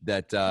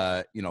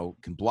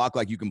can block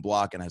like you can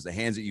block and has the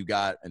hands that you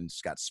got and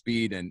it's got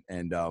speed.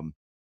 And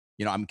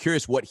I'm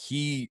curious what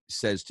he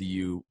says to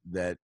you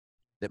that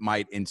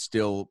might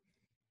instill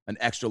an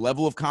extra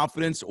level of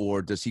confidence,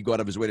 or does he go out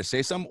of his way to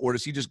say something, or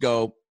does he just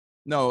go,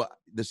 no,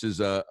 this is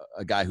a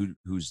guy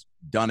who's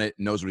done it,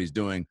 knows what he's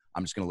doing.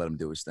 I'm just going to let him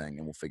do his thing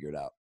and we'll figure it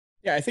out.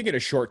 Yeah. I think in a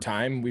short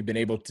time, we've been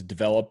able to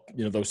develop,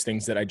 those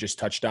things that I just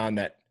touched on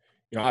that,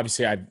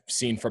 obviously I've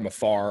seen from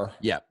afar.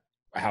 Yeah.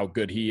 How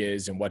good he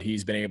is and what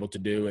he's been able to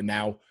do. And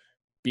now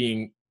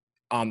being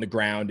on the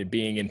ground and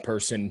being in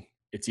person,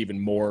 it's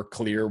even more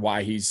clear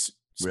why he's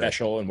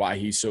special and why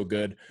he's so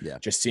good. Yeah.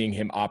 Just seeing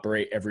him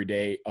operate every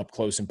day up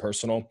close and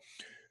personal.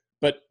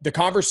 But the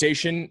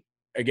conversation,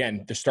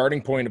 again, the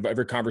starting point of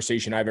every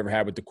conversation I've ever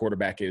had with the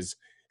quarterback is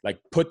like,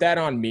 put that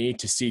on me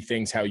to see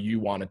things how you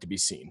want it to be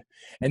seen.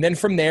 And then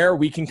from there,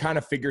 we can kind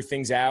of figure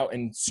things out,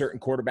 and certain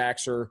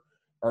quarterbacks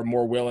are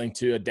more willing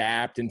to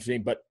adapt and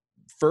things. But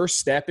first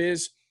step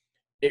is,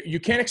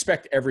 you can't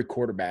expect every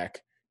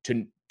quarterback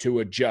to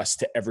adjust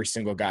to every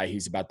single guy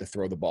he's about to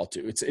throw the ball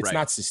to. It's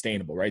not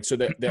sustainable, right? So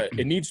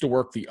it needs to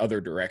work the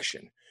other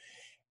direction.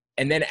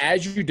 And then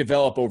as you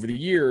develop over the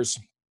years,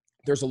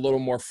 there's a little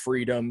more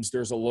freedoms.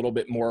 There's a little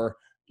bit more,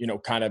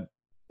 kind of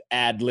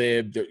ad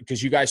lib,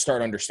 because you guys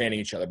start understanding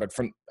each other. But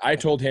I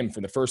told him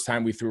from the first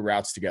time we threw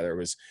routes together, it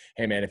was,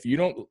 hey man, if you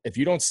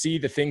don't see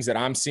the things that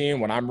I'm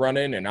seeing when I'm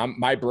running and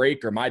my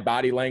break or my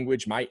body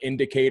language, my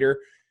indicator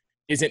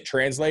isn't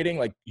translating,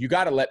 like, you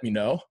got to let me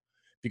know,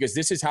 because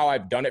this is how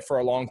I've done it for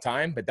a long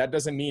time, but that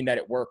doesn't mean that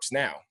it works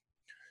now.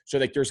 So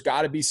like, there's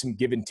got to be some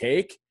give and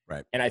take.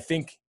 Right. And I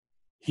think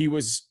he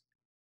was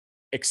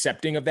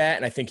accepting of that.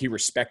 And I think he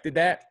respected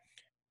that,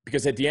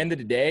 because at the end of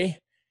the day,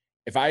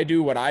 if I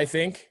do what I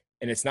think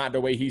and it's not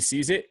the way he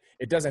sees it,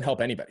 it doesn't help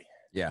anybody.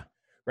 Yeah.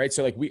 Right.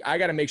 So like, I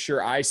got to make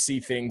sure I see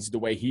things the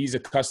way he's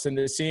accustomed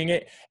to seeing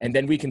it. And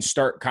then we can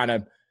start kind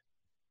of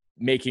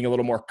making a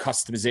little more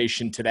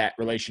customization to that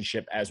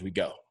relationship as we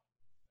go,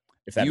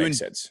 if that makes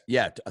sense.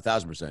 Yeah,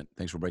 1,000%.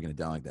 Thanks for breaking it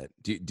down like that.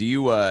 Do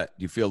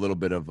you feel a little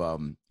bit of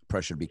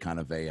pressure to be kind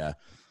of a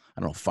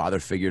father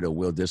figure to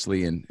Will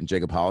Dissly and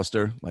Jacob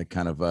Hollister, like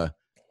kind of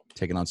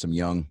taking on some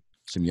young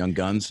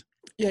guns?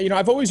 Yeah,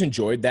 I've always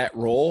enjoyed that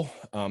role.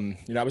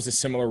 That was a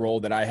similar role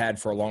that I had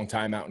for a long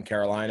time out in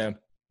Carolina.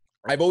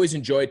 I've always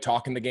enjoyed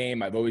talking the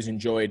game. I've always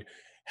enjoyed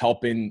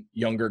helping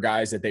younger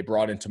guys that they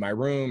brought into my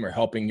room, or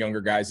helping younger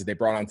guys that they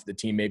brought onto the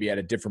team maybe at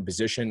a different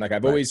position. Like,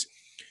 I've always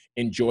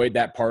enjoyed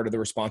that part of the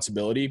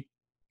responsibility.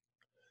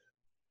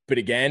 But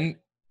again,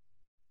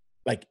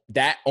 like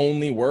that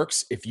only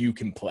works if you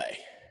can play.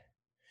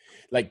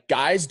 Like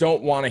guys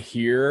don't want to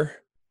hear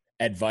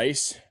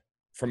advice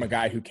from a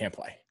guy who can't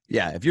play.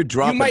 Yeah, if you're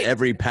dropping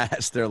every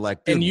pass, they're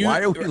like, dude,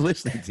 why are we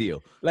listening to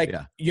you? Like,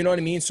 you know what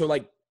I mean? So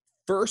like,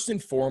 first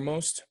and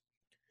foremost,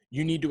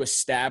 you need to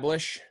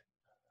establish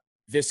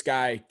this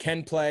guy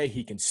can play,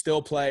 he can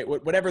still play,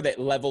 whatever that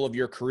level of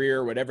your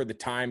career, whatever the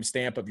time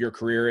stamp of your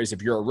career is.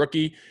 If you're a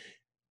rookie,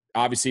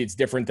 obviously it's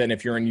different than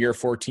if you're in year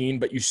 14,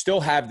 but you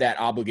still have that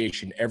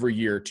obligation every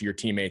year to your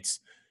teammates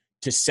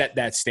to set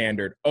that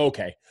standard.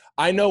 Okay,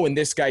 I know when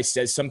this guy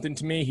says something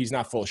to me, he's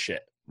not full of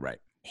shit. Right.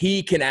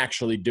 He can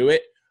actually do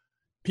it.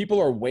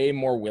 People are way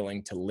more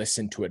willing to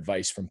listen to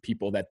advice from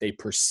people that they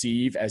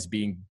perceive as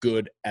being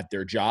good at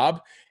their job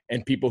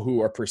and people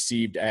who are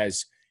perceived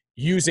as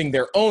using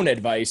their own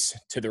advice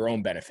to their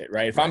own benefit,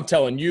 right? If I'm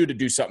telling you to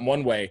do something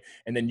one way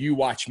and then you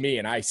watch me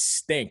and I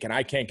stink and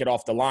I can't get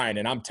off the line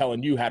and I'm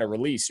telling you how to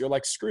release, you're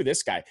like, screw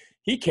this guy.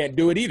 He can't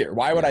do it either.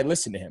 Why would I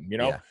listen to him, you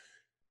know? Yeah.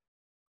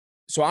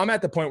 So I'm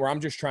at the point where I'm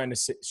just trying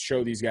to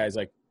show these guys,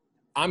 like,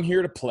 I'm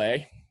here to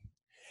play.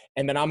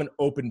 And then I'm an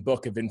open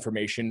book of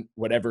information,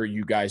 whatever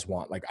you guys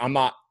want. Like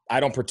I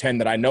don't pretend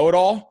that I know it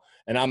all,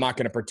 and I'm not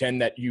going to pretend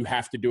that you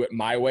have to do it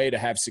my way to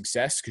have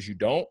success, because you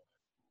don't.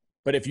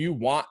 But if you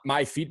want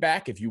my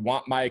feedback, if you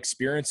want my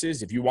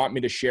experiences, if you want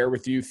me to share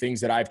with you things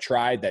that I've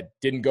tried that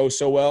didn't go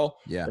so well,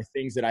 or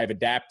things that I've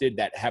adapted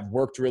that have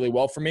worked really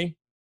well for me,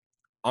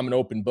 I'm an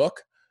open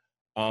book.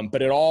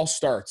 But it all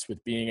starts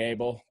with being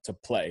able to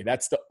play.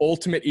 That's the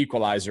ultimate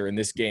equalizer in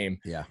this game.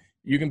 Yeah.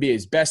 You can be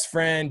his best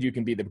friend. You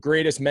can be the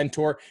greatest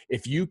mentor.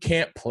 If you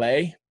can't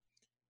play,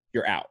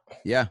 you're out.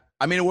 Yeah.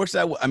 I mean, it works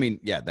that way. I mean,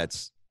 yeah,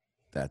 that's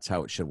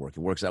how it should work. It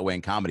works that way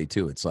in comedy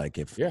too. It's like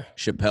if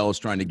Chappelle's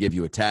trying to give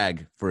you a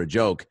tag for a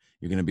joke,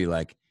 you're going to be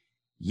like,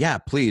 yeah,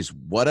 please.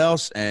 What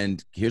else?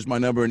 And here's my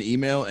number and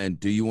email. And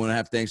do you want to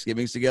have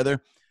Thanksgivings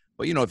together?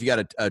 But, you know, if you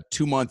got a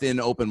 2-month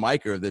in open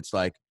micer that's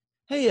like,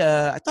 hey,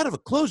 I thought of a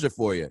closer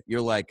for you. You're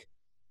like,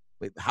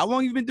 wait, how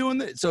long have you been doing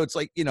this? So it's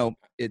like, you know,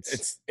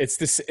 it's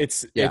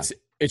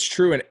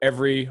true in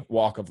every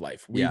walk of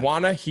life. We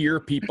want to hear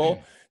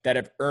people that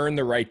have earned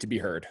the right to be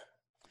heard.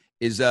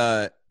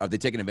 Are they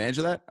taking advantage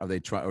of that? Are they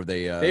trying? Or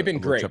they've been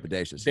great.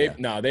 Trepidatious?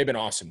 No, they've been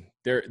awesome.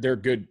 They're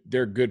good.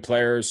 They're good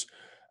players.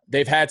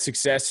 They've had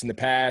success in the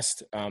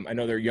past. I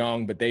know they're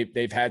young, but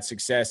they've had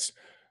success,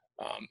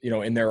 you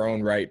know, in their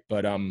own right.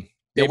 But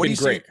they've been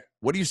great.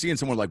 What do you see in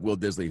someone like Will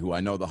Disley, who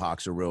I know the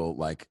Hawks are real,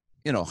 like,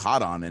 you know,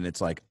 hot on, and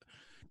it's like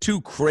too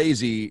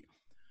crazy.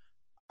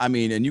 I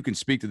mean, and you can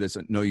speak to this.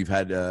 I know you've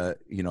had,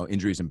 you know,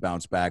 injuries and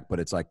bounce back, but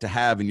it's like to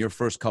have in your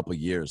first couple of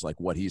years, like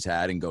what he's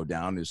had and go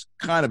down is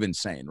kind of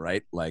insane,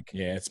 right? Like,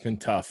 yeah, it's been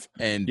tough.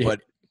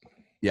 But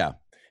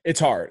it's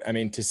hard. I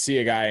mean, to see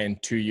a guy in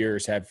 2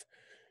 years have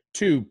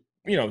two,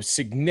 you know,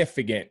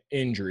 significant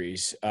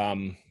injuries. You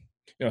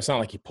know, it's not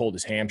like he pulled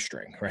his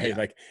hamstring, right? Yeah.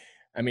 Like,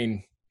 I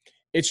mean,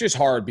 it's just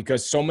hard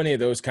because so many of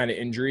those kind of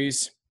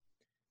injuries,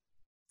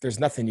 there's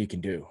nothing you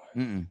can do.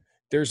 Mm-mm.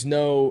 There's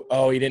no,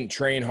 he didn't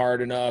train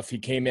hard enough. He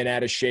came in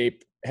out of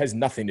shape. It has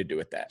nothing to do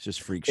with that. It's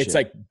just freak shit. It's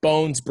like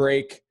bones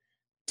break,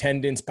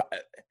 tendons.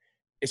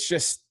 It's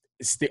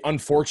the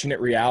unfortunate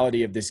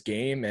reality of this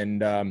game.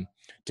 And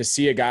to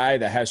see a guy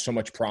that has so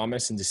much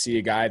promise and to see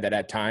a guy that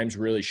at times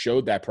really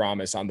showed that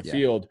promise on the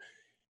field,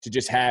 to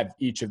just have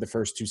each of the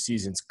first 2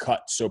 seasons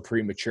cut so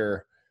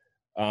premature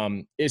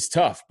is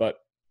tough. But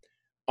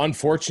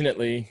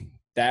unfortunately,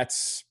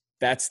 that's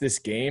this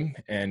game.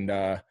 And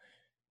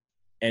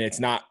it's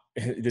not,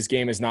 this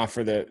game is not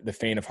for the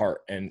faint of heart.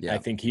 And I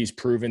think he's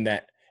proven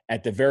that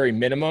at the very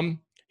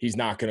minimum, he's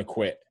not going to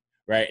quit,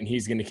 right? And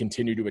he's going to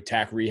continue to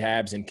attack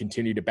rehabs and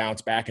continue to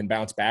bounce back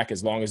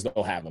as long as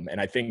they'll have him.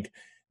 And I think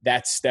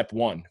that's step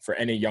one for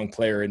any young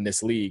player in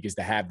this league, is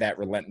to have that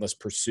relentless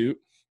pursuit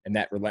and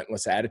that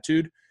relentless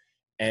attitude,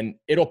 and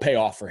it'll pay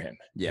off for him.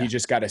 He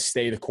just got to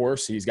stay the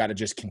course. He's got to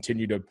just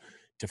continue to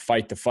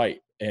fight the fight.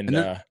 And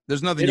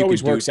there's nothing. It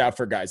always works out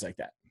for guys like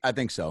that. I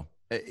think so.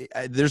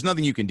 There's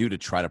nothing you can do to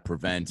try to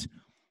prevent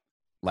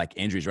like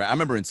injuries, right? I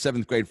remember in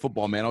 7th grade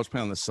football, man, I was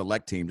playing on the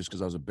select team just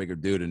because I was a bigger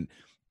dude,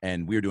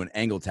 and we were doing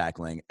angle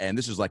tackling. And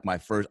this was like my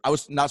first. I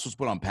was not supposed to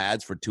put on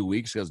pads for 2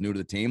 weeks because I was new to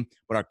the team,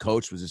 but our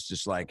coach was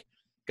just like,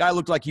 guy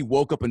looked like he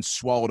woke up and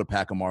swallowed a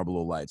pack of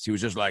Marlboro Lights. He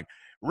was just like,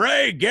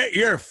 Ray, get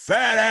your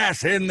fat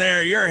ass in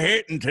there. You're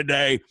hitting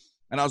today.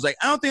 And I was like,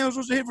 I don't think I'm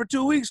supposed to hit for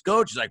 2 weeks,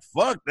 coach. He's like,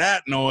 fuck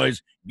that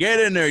noise.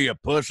 Get in there, you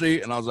pussy.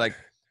 And I was like,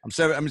 I'm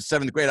in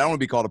 7th grade. I don't want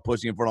to be called a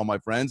pussy in front of all my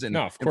friends and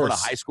in front of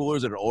high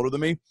schoolers that are older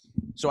than me.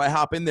 So I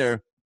hop in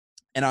there,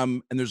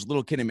 and there's a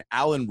little kid named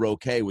Alan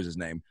Roque was his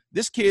name.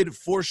 This kid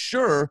for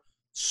sure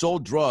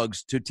sold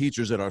drugs to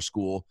teachers at our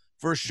school.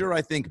 For sure,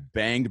 I think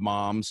banged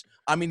moms.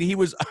 I mean, he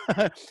was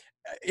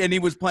and he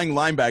was playing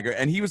linebacker,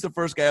 and he was the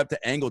first guy up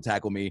to angle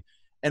tackle me.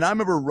 And I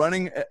remember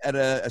running at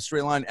a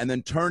straight line and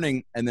then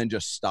turning and then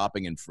just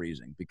stopping and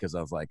freezing because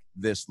I was like,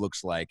 this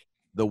looks like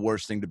the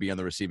worst thing to be on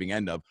the receiving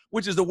end of,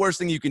 which is the worst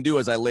thing you can do,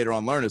 as I later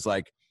on learned, is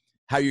like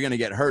how you're going to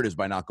get hurt is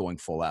by not going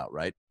full out,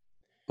 right?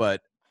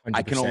 But 100%.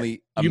 I can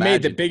only you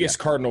made the imagine- biggest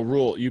cardinal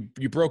rule. You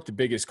broke the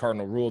biggest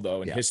cardinal rule,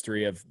 though, in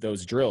history of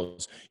those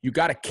drills. You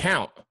got to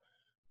count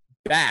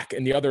back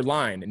in the other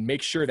line and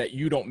make sure that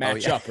you don't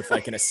match up with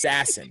like an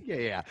assassin.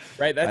 Yeah.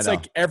 Right? That's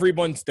like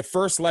the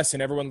first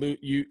lesson everyone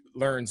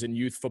learns in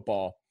youth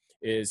football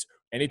is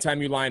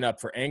anytime you line up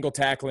for angle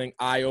tackling,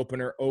 eye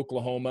opener,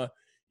 Oklahoma,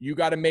 you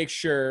got to make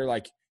sure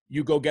like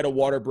you go get a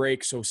water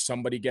break so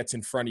somebody gets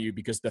in front of you,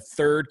 because the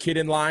third kid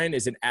in line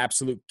is an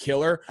absolute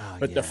killer,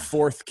 but the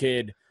fourth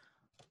kid,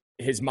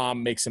 his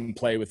mom makes him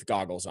play with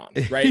goggles on,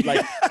 right?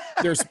 Like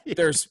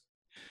there's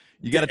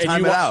you got to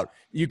time it out.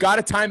 You got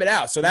to time it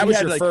out. So that was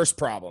your first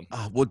problem.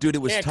 Well, dude, it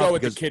was Can't tough go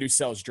with because the kid who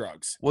sells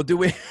drugs. Well, dude,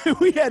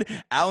 we had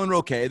Alan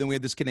Roquet, then we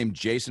had this kid named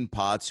Jason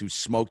Potts who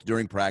smoked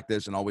during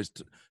practice and always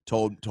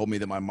told me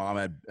that my mom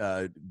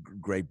had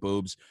great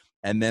boobs,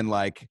 and then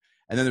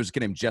there was a kid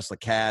named Jess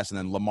Lacasse, and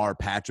then Lamar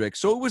Patrick.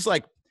 So it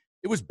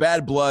was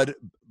bad blood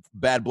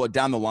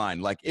down the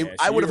line. Like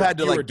I would have had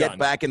to get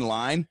back in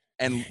line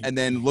and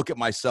then look at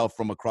myself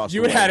from across.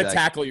 You would have had to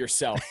tackle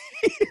yourself.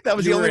 That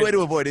was the only way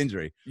to avoid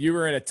injury. You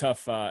were in a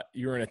tough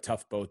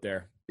boat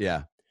there.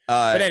 Yeah.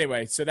 But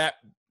anyway, so that,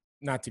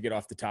 not to get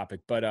off the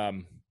topic, but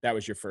that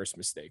was your first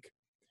mistake.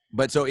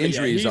 But so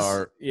injuries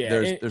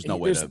there's no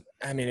way to.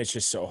 I mean, it's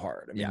just so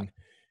hard. I mean,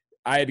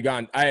 I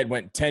had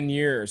went 10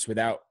 years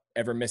without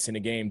ever missing a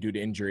game due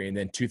to injury. And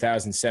then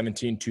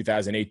 2017,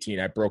 2018,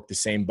 I broke the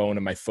same bone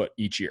in my foot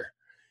each year.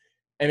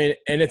 I mean,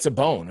 and it's a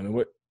bone. I mean,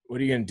 what are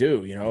you going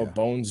to do?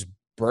 Bones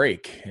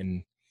break.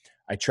 And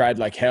I tried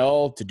like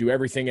hell to do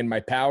everything in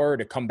my power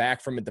to come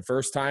back from it the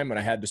first time when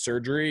I had the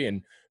surgery,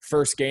 and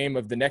first game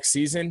of the next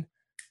season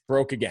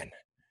broke again.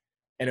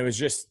 And it was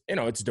just,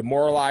 it's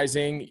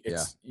demoralizing.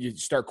 You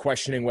start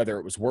questioning whether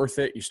it was worth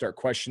it. You start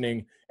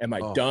questioning, am I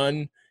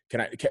done?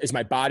 Is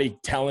my body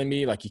telling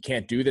me like, you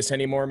can't do this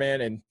anymore,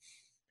 man?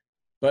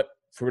 But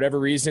for whatever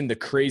reason, the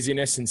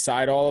craziness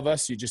inside all of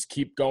us, you just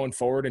keep going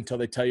forward until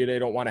they tell you they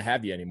don't want to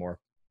have you anymore.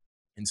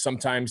 And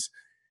sometimes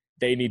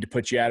they need to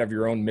put you out of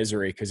your own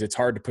misery, because it's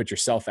hard to put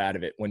yourself out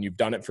of it when you've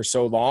done it for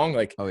so long.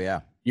 Like,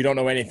 you don't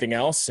know anything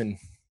else. And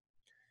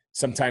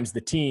sometimes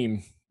the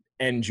team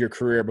ends your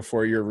career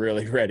before you're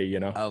really ready,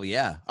 Oh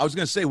yeah. I was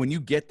going to say, when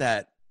you get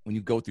that, when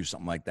you go through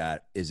something like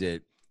that, is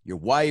it your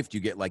wife? Do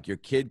you get like your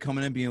kid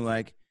coming in being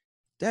like,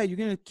 Dad, you're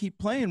going to keep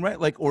playing, right?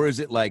 Like, or is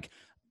it like,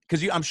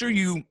 because I'm sure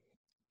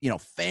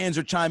fans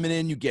are chiming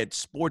in, you get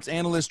sports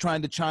analysts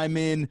trying to chime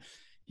in,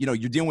 you're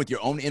dealing with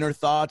your own inner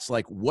thoughts.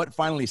 Like, what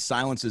finally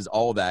silences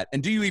all that?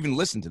 And do you even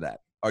listen to that?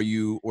 Or are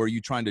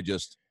you trying to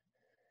just,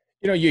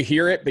 you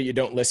hear it, but you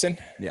don't listen,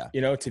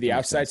 to the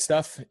outside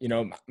stuff.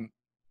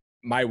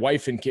 My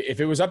wife and kid, if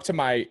it was up to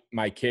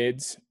my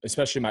kids,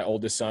 especially my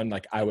oldest son,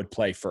 like I would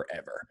play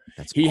forever.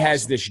 He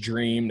has this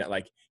dream that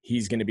like,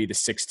 he's going to be the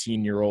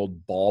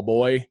 16-year-old ball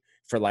boy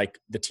for like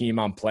the team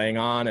I'm playing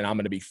on, and I'm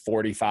going to be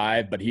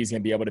 45, but he's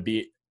going to be able to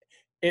be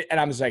it. And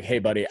I'm just like, hey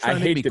buddy, I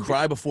hate to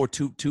cry before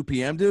 2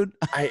 p.m. dude.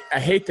 I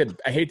hate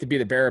to be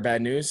the bearer of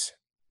bad news.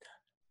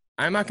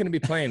 I'm not going to be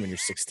playing when you're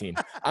 16.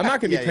 I'm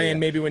not going to be playing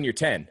maybe when you're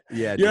 10.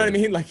 Yeah. You know what I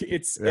mean? Like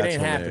it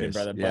ain't happening,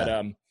 brother.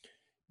 Yeah.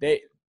 But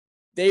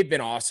they've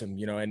been awesome,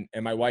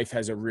 and my wife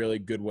has a really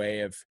good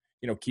way of,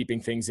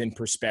 keeping things in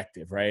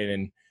perspective. Right.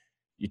 And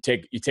you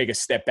take a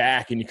step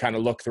back and you kind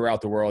of look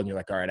throughout the world and you're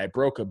like, all right, I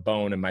broke a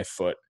bone in my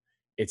foot.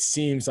 It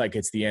seems like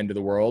it's the end of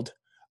the world.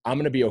 I'm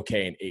going to be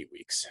okay in 8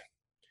 weeks.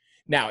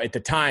 Now, at the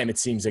time, it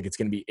seems like it's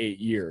going to be 8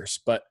 years.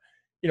 But,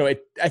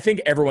 I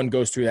think everyone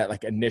goes through that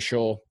like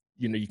initial,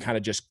 you kind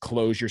of just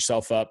close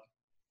yourself up,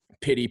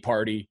 pity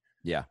party.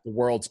 Yeah. The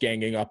world's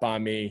ganging up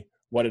on me.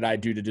 What did I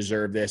do to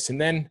deserve this? And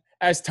then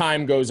as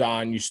time goes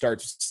on, you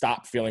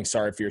stop feeling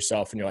sorry for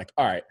yourself. And you're like,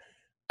 all right,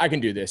 I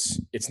can do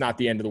this. It's not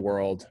the end of the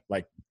world.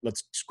 Like,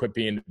 let's quit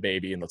being the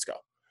baby and let's go.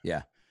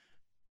 Yeah.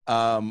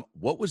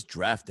 What was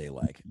draft day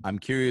like? I'm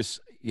curious,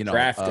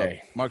 draft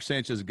day. Mark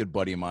Sanchez is a good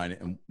buddy of mine,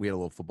 and we had a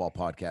little football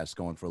podcast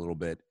going for a little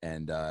bit,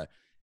 and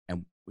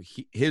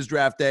his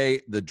draft day,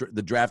 the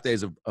draft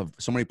days of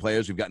so many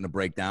players we've gotten to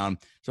break down.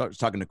 So I was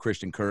talking to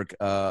Christian Kirk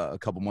a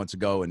couple months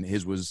ago, and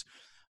his was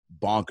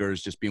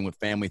bonkers, just being with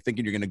family,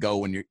 thinking you're going to go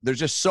when there's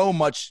just so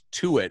much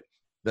to it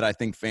that I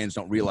think fans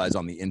don't realize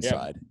on the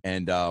inside. Yeah.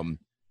 And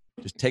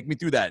just take me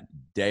through that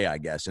day, I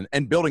guess,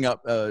 and building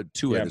up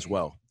to it as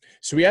well.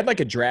 So we had like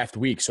a draft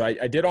week. So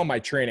I did all my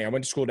training. I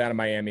went to school down in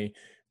Miami,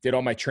 did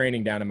all my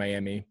training down in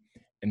Miami.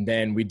 And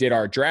then we did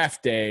our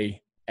draft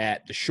day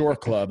at the Shore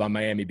Club on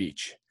Miami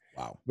Beach.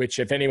 Wow. Which,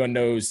 if anyone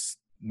knows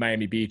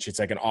Miami Beach, it's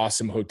like an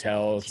awesome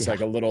hotel. It's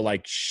like a little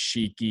like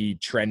chic-y,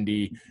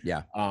 trendy.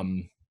 Yeah.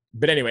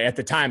 But anyway, at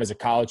the time as a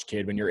college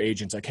kid, when your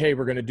agent's like, hey,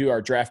 we're going to do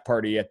our draft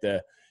party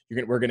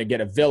we're going to get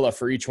a villa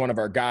for each one of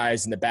our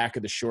guys in the back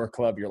of the Shore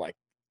Club. You're like,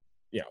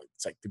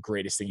 it's like the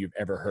greatest thing you've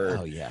ever heard.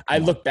 Oh yeah. I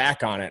look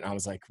back on it and I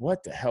was like,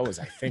 what the hell was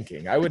I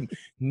thinking? I would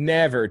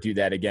never do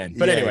that again.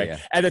 But anyway,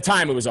 at the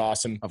time it was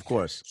awesome. Of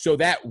course. So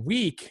that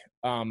week,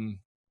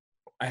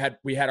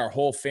 we had our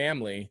whole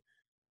family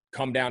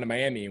come down to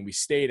Miami, and we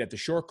stayed at the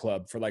Shore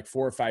Club for like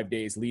 4 or 5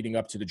 days leading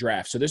up to the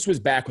draft. So this was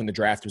back when the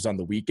draft was on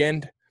the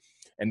weekend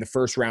and the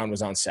first round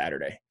was on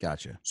Saturday.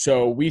 Gotcha.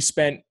 So we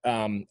spent,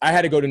 I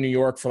had to go to New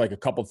York for like a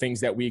couple things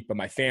that week, but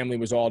my family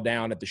was all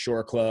down at the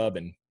Shore Club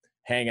and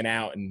hanging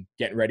out and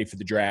getting ready for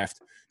the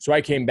draft. So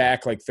I came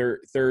back like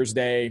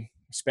Thursday,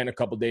 spent a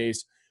couple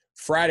days.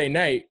 Friday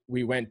night,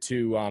 we went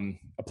to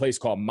a place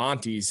called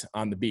Monty's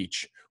on the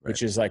beach,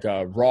 which is like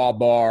a raw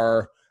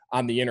bar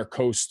on the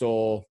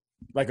Intercoastal,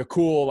 like a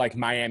cool, like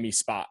Miami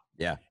spot.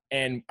 Yeah.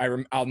 And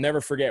I'll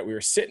never forget, we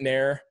were sitting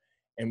there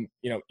and,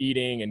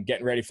 eating and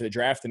getting ready for the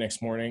draft the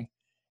next morning.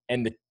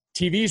 And the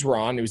TVs were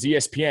on. It was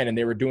ESPN, and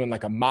they were doing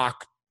like a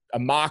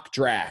mock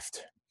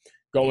draft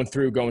going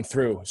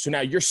through. So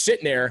now you're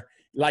sitting there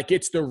like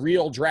it's the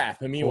real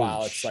draft. And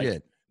meanwhile, it's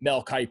like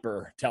Mel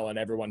Kiper telling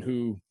everyone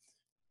who,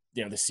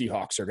 the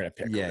Seahawks are going to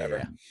pick or whatever.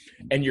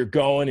 Yeah. And you're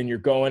going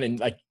and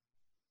like,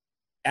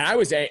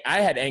 and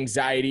I had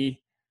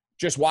anxiety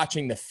just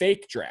watching the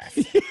fake draft.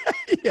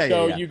 I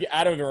don't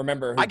even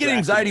remember. I get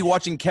anxiety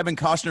watching Kevin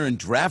Costner in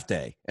Draft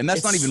Day, and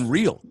that's not even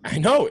real. I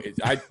know.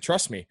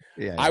 Trust me.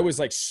 I was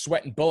like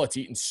sweating bullets,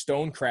 eating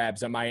stone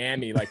crabs in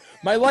Miami. Like,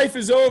 my life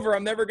is over.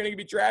 I'm never going to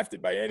be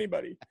drafted by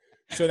anybody.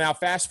 So now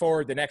fast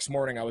forward, the next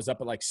morning I was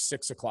up at like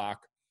 6:00,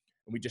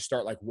 and we just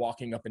start like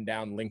walking up and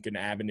down Lincoln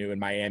Avenue in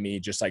Miami,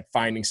 just like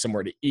finding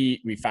somewhere to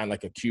eat. We find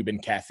like a Cuban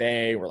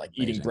cafe. We're like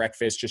eating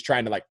breakfast, just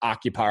trying to like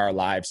occupy our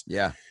lives.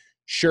 Yeah.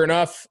 Sure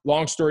enough,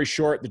 long story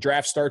short, the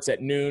draft starts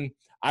at noon.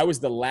 I was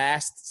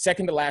the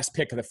second to last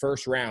pick of the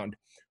first round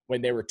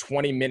when there were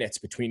 20 minutes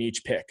between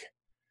each pick.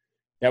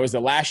 That was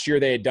the last year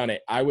they had done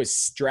it. I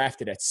was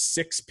drafted at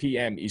 6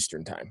 p.m.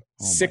 Eastern time.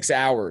 6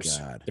 hours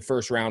the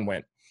first round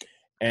went.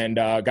 And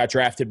got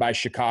drafted by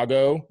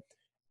Chicago.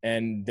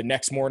 And the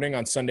next morning,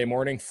 on Sunday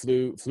morning,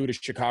 flew to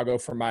Chicago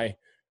for my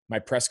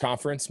press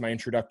conference, my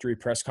introductory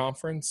press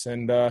conference,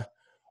 and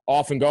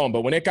off and going.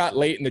 But when it got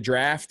late in the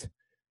draft,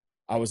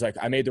 I was like,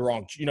 I made the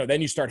wrong,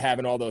 then you start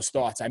having all those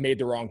thoughts. I made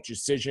the wrong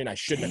decision. I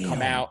shouldn't have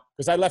come out,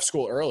 because I left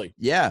school early.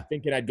 Yeah.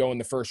 Thinking I'd go in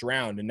the first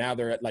round. And now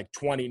they're at like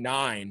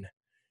 29.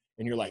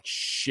 And you're like,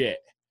 shit.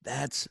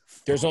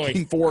 There's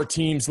only 4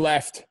 teams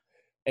left.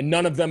 And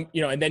none of them,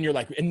 and then you're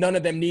like, and none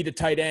of them need a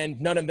tight end.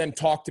 None of them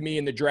talk to me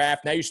in the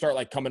draft. Now you start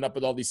like coming up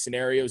with all these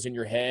scenarios in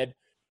your head.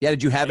 Yeah.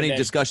 Did you have any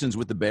discussions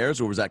with the Bears,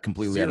 or was that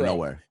completely out of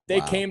nowhere?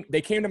 They came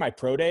to my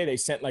pro day. They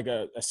sent like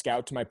a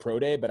scout to my pro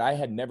day, but I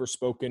had never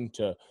spoken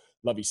to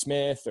Lovie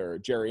Smith or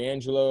Jerry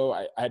Angelo.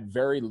 I had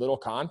very little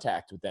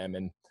contact with them.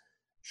 And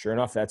sure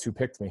enough, that's who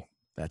picked me.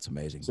 That's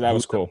amazing. So that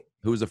was cool.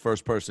 Who was the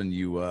first person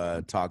you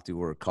talked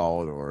to or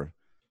called or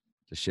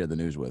to share the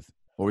news with?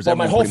 Or was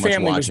my whole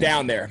family was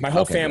down there. My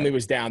whole family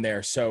was down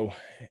there. So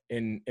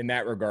in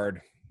that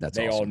regard,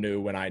 they all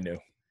knew when I knew.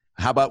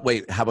 How about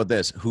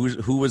this?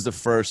 Who was the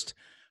first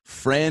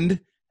friend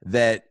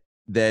that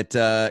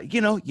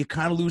you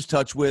kind of lose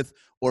touch with,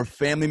 or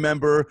family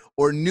member,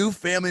 or new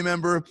family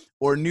member,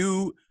 or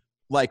new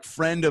like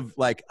friend of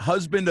like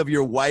husband of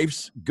your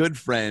wife's good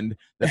friend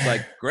that's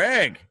like,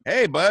 Greg,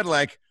 hey bud,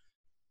 like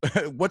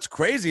what's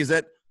crazy is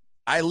that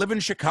I live in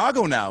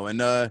Chicago now,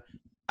 and I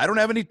don't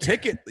have any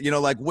ticket.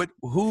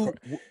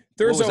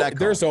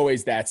 There's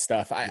always that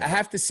stuff. I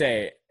have to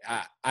say,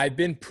 I've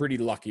been pretty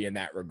lucky in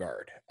that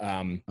regard.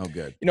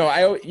 Good.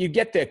 You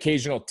get the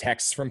occasional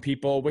texts from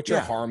people, which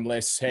are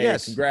harmless. Hey,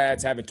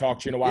 congrats, haven't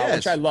talked to you in a while,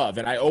 which I love.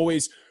 And I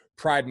always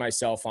pride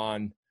myself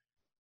on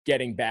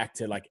getting back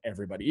to like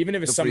everybody, even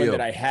if it's someone that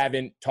I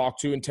haven't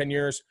talked to in 10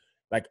 years,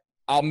 like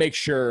I'll make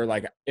sure,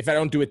 like if I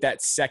don't do it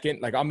that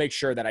second, like I'll make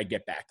sure that I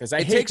get back. Cause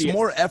it takes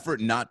more effort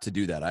not to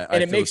do that. I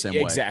feel the same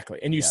way. Exactly.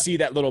 And you see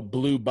that little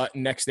blue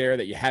button next there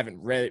that you haven't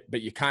read it,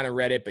 but you kind of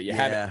read it, but you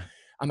haven't.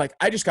 I'm like,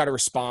 I just got to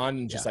respond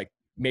and just like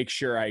make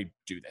sure I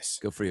do this.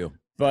 Good for you.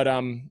 But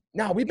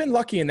no, we've been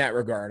lucky in that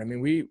regard. I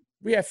mean, we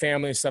have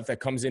family and stuff that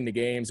comes into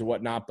games and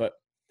whatnot, but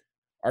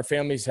our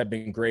families have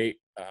been great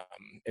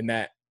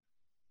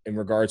in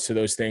regards to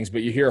those things.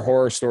 But you hear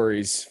horror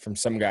stories from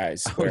some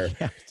guys where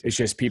it's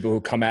just people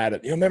who come at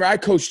it. Remember, I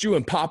coached you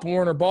in Pop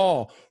Warner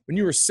ball when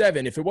you were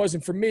 7. If it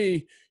wasn't for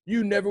me,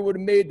 you never would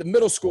have made the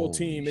middle school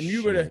team, and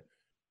you would have,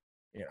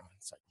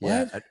 it's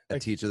like, what? A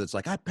teacher that's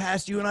like, I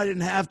passed you and I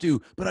didn't have to,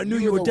 but I knew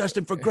you were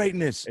destined for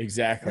greatness.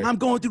 Exactly. And I'm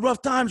going through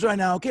rough times right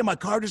now. Okay, my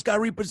car just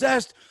got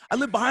repossessed. I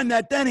live behind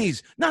that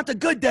Denny's. Not the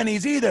good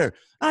Denny's either.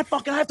 I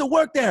have to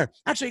work there.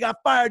 Actually got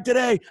fired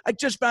today. I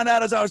just found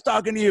out as I was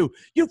talking to you.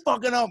 You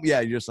fucking up. Yeah,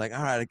 you're just like,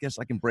 all right, I guess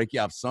I can break you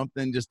off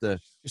something just to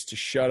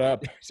shut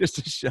up. Just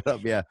to shut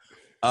up, yeah.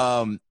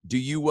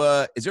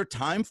 Is there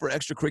time for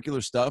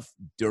extracurricular stuff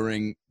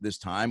during this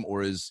time,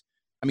 or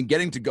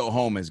getting to go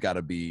home has got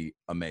to be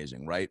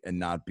amazing, right? And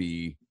not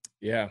be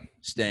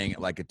staying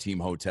at like a team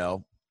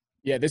hotel.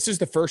 Yeah, this is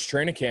the first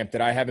training camp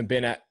that I haven't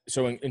been at.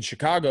 So in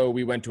Chicago,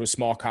 we went to a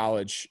small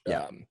college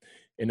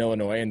in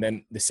Illinois, and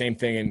then the same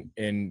thing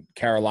in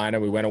Carolina.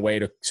 We went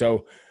away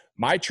so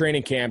my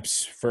training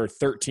camps for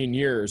 13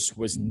 years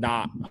was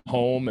not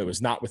home. It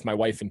was not with my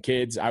wife and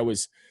kids. I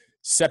was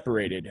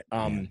separated.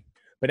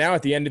 But now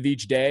at the end of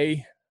each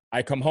day,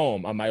 I come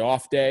home on my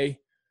off day.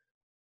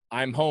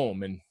 I'm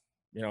home, and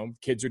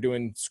kids are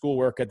doing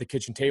schoolwork at the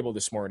kitchen table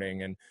this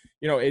morning, and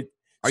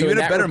Are you in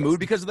a better mood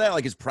because of that?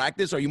 Like, is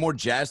practice? Are you more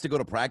jazzed to go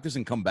to practice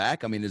and come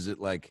back? I mean, is it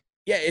like?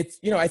 Yeah, it's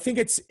I think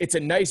it's a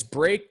nice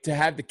break to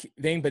have the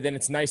thing, but then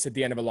it's nice at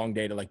the end of a long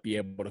day to like be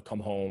able to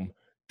come home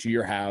to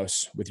your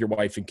house with your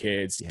wife and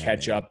kids,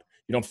 catch up.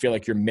 You don't feel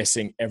like you're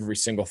missing every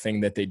single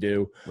thing that they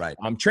do. Right.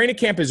 Training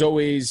camp is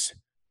always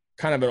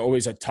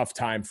always a tough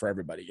time for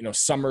everybody.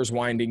 Summer's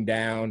winding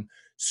down,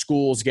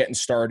 school's getting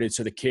started,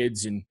 so the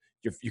kids and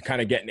you're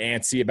kind of getting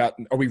antsy about,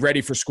 are we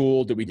ready for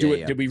school? Did we do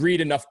it? Yeah. Did we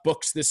read enough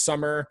books this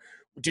summer?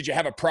 Did you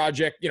have a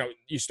project?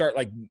 You start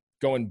like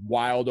going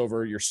wild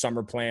over your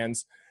summer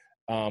plans.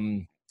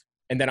 And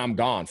then I'm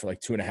gone for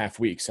like 2.5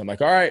 weeks. I'm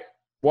like, all right,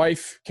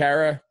 wife,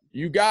 Kara,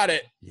 you got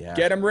it. Yeah.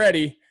 Get them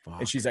ready. Fuck.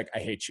 And she's like, I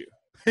hate you.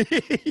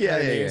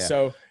 Yeah.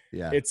 So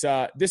it's,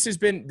 this has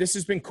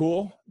been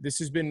cool.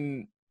 It's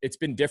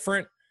been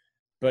different,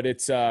 but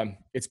it's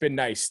been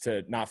nice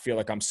to not feel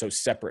like I'm so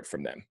separate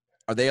from them.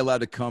 Are they allowed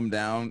to come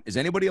down? Is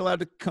anybody allowed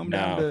to come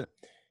down?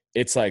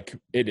 It's like,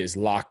 it is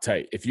locked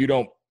tight. If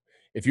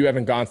you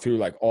haven't gone through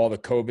like all the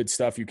COVID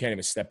stuff, you can't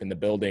even step in the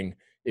building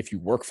if you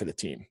work for the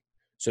team.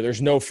 So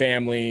there's no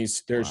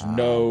families, there's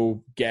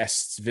no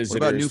guests, visitors.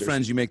 What about new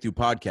friends you make through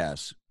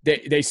podcasts?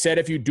 They said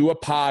if you do a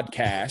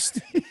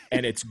podcast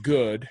and it's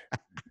good,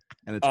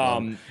 and it's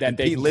that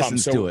they Pete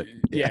listens to it.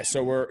 Yeah,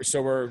 so we're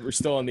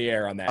still in the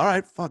air on that. All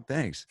right, fuck,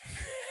 thanks.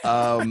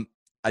 I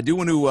do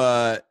want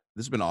to.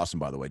 This has been awesome,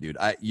 by the way, dude.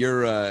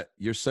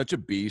 You're such a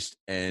beast,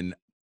 and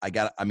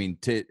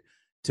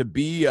to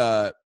be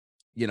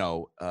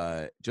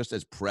just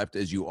as prepped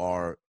as you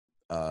are.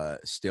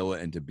 Still,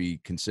 and to be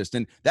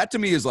consistent, that to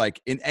me is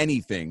like in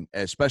anything,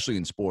 especially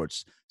in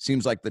sports,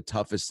 seems like the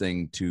toughest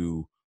thing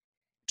to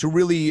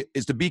really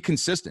is to be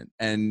consistent.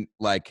 And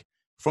like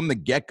from the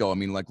get-go, I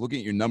mean, like looking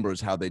at your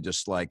numbers, how they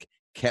just like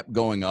kept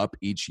going up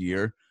each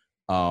year.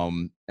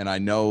 And I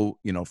know,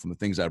 from the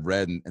things I've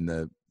read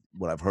and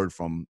what I've heard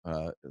from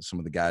some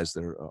of the guys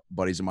that are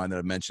buddies of mine that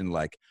I've mentioned,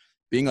 like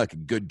being like a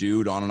good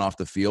dude on and off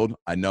the field.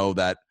 I know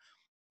that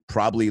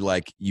probably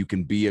like you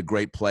can be a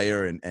great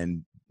player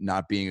and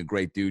not being a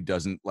great dude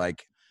doesn't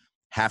like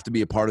have to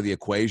be a part of the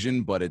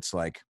equation, but it's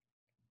like,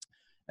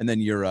 and then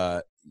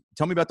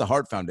tell me about the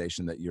Heart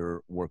Foundation that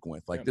you're working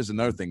with. Like, there's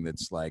another thing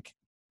that's like,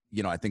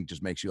 I think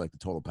just makes you like the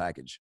total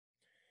package.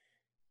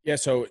 Yeah.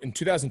 So in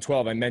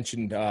 2012, I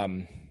mentioned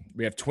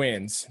we have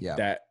twins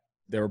that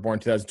they were born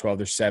in 2012.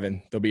 They're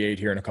 7. They'll be 8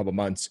 here in a couple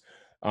months.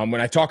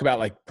 When I talk about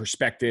like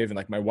perspective and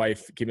like my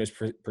wife giving us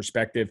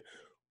perspective,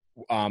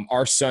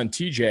 our son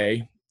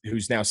TJ,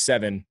 who's now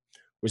 7,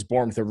 was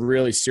born with a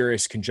really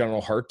serious congenital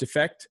heart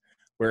defect,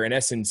 where in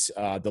essence,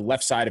 the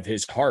left side of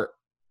his heart,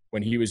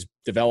 when he was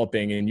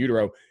developing in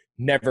utero,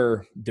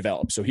 never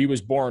developed. So he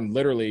was born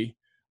literally,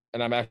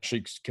 and I'm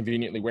actually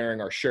conveniently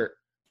wearing our shirt.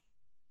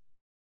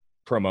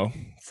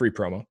 Free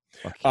promo.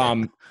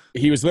 Okay.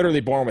 He was literally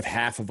born with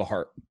half of a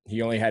heart.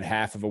 He only had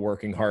half of a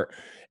working heart.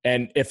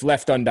 And if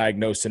left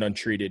undiagnosed and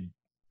untreated,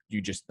 you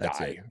just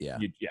die.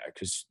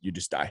 Because you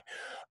just die.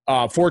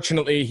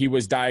 Fortunately, he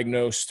was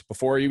diagnosed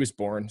before he was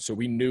born, so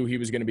we knew he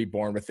was going to be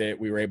born with it.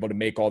 We were able to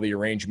make all the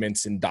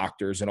arrangements and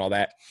doctors and all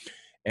that.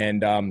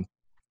 And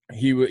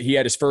he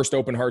had his first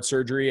open heart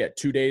surgery at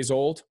 2 days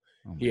old.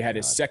 He had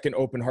his second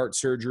open heart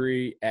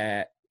surgery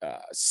at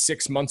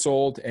 6 months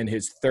old, and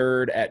his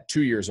third at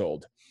 2 years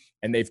old.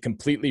 And they've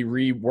completely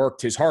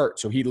reworked his heart,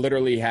 so he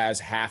literally has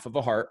half of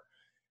a heart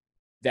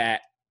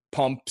that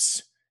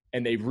pumps,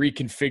 and they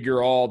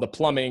reconfigure all the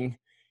plumbing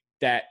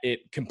that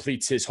it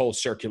completes his whole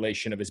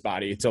circulation of his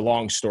body. It's a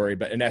long story,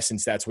 but in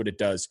essence, that's what it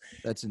does.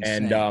 That's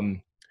insane.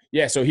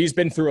 And so he's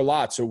been through a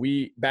lot. So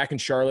we, back in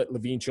Charlotte,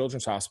 Levine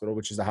Children's Hospital,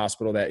 which is the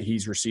hospital that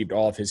he's received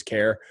all of his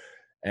care.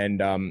 And,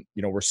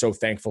 we're so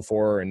thankful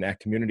for in that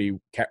community.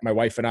 My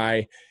wife and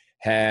I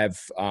have,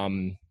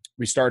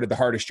 we started the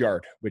Hardest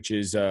Yard, which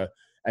is,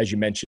 as you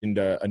mentioned,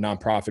 a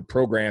nonprofit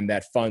program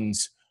that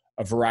funds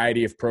a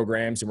variety of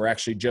programs. And we're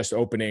actually just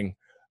opening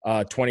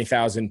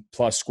 20,000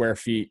 plus square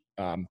feet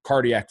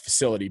cardiac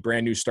facility,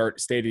 brand new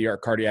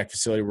state-of-the-art cardiac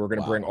facility. We're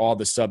going to bring all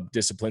the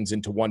sub-disciplines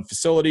into one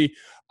facility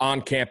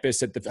on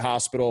campus at the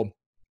hospital,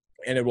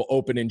 and it will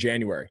open in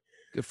January.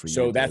 Good for you.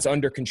 So that's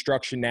under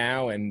construction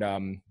now,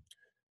 and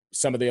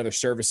some of the other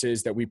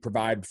services that we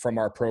provide from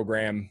our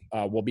program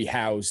will be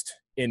housed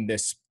in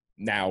this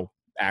now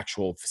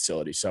actual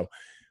facility. So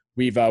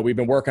we've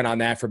been working on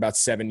that for about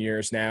 7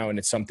 years now, and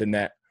it's something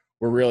that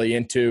we're really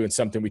into and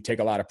something we take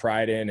a lot of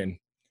pride in, and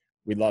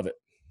we love it.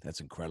 That's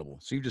incredible.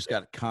 So you've just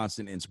got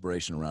constant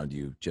inspiration around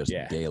you just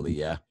daily.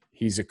 Yeah.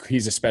 He's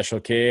a special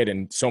kid.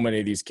 And so many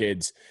of these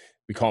kids,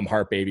 we call them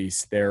heart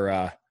babies.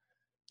 They're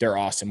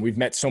awesome. We've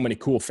met so many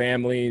cool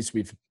families.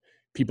 We've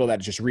people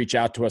that just reach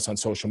out to us on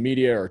social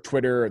media or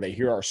Twitter, or they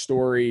hear our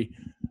story.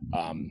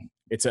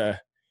 It's a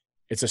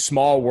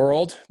small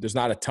world. There's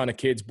not a ton of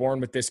kids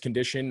born with this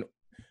condition,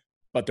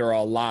 but there are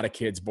a lot of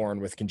kids born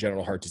with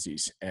congenital heart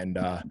disease. And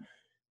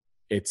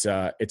it's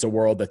a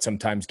world that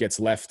sometimes gets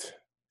left.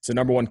 It's the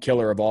number one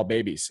killer of all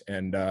babies.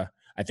 And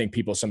I think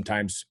people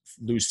sometimes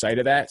lose sight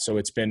of that. So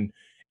it's been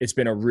it's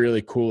been a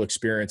really cool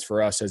experience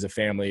for us as a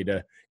family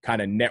to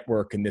kind of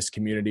network in this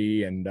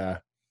community. And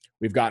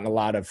we've gotten a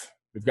lot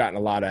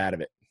out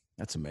of it.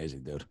 That's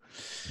amazing, dude.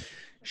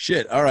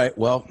 Shit. All right.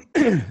 Well,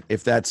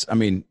 if that's, I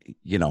mean,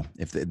 you know,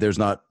 if there's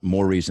not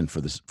more reason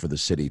for the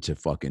city to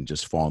fucking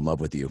just fall in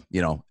love with you,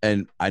 you know,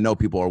 and I know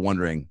people are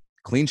wondering,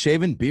 clean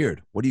shaven,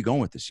 beard, what are you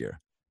going with this year?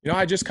 You know,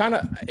 I just kind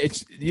of,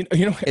 it's, you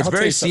know, it's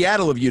very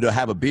Seattle of you to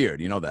have a beard.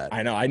 You know that.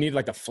 I know. I need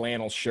like a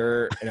flannel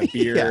shirt and a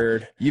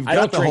beard. Yeah, you've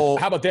got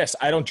how about this?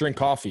 I don't drink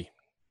coffee.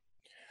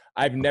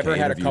 I've never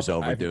had a cup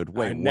over, dude.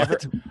 Wait,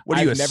 what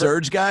are you, a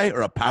Surge guy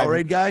or a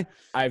Powerade guy?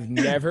 I've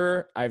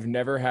never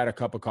had a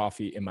cup of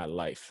coffee in my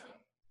life.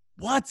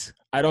 What?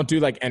 I don't do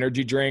like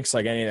energy drinks,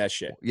 like any of that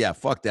shit. Yeah,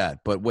 fuck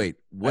that. But wait,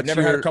 I've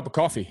never had a cup of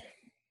coffee.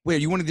 Wait, are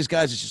you one of these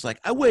guys that's just like,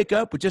 I wake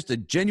up with just a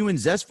genuine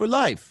zest for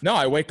life? No,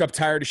 I wake up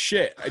tired of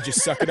shit. I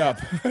just suck it up.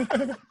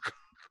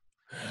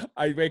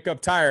 I wake up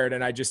tired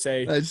and I just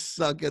say, I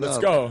suck it let's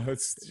up. Go.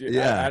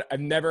 I've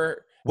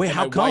never. Wait,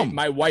 how come?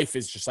 My wife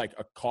is just like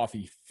a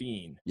coffee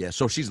fiend. Yeah,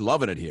 so she's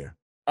loving it here.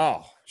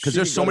 Oh. Because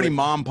there's so many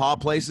mom and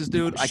pop places,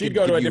 dude. She'd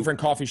go to a different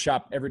coffee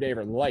shop every day of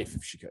her life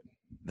if she could.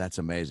 That's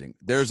amazing.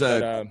 There's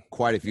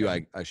quite a few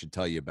I should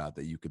tell you about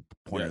that you could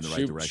point in the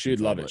right direction. She'd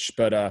love it.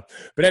 But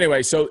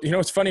anyway, so you know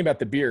what's funny about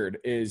the beard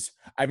is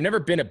I've never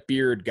been a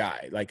beard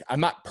guy. Like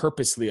I'm not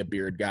purposely a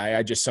beard guy.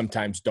 I just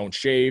sometimes don't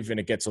shave and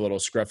it gets a little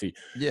scruffy.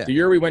 Yeah. The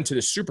year we went to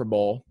the Super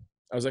Bowl,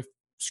 I was like,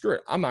 screw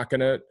it. I'm not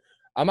gonna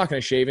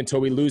shave until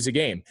we lose a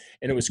game.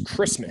 And it was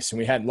Christmas and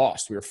we hadn't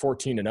lost. We were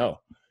 14-0.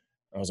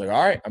 I was like,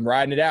 all right, I'm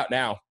riding it out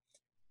now.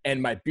 And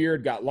my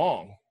beard got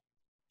long.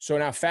 So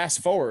now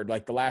fast forward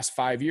like the last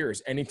 5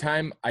 years,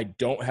 anytime I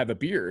don't have a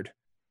beard,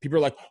 people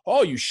are like,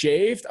 oh, you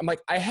shaved? I'm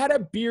like, I had a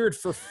beard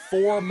for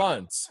 4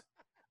 months.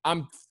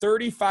 I'm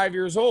 35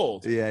 years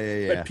old.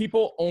 Yeah. But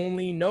people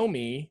only know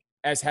me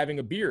as having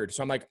a beard.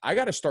 So I'm like, I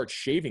got to start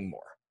shaving more.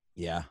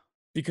 Yeah.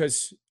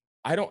 Because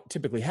I don't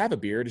typically have a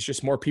beard. It's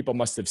just more people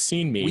must have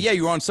seen me. Well, yeah,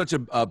 you were on such a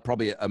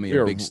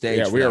big stage.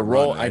 Yeah, we were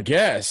rolling. Right?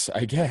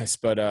 I guess.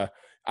 But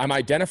I'm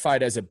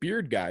identified as a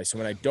beard guy. So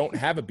when I don't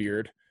have a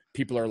beard,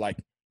 people are like,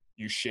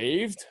 you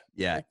shaved?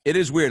 Yeah, it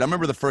is weird. I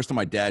remember the first time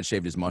my dad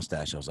shaved his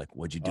mustache. I was like,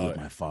 "What'd you do with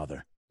my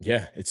father?"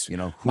 Yeah, it's you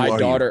know.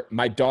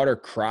 My daughter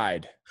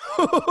cried,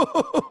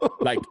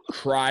 like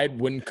cried,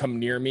 wouldn't come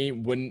near me,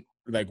 wouldn't.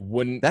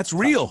 That's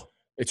real.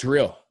 It's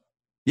real.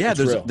 Yeah,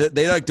 it's real.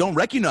 They like don't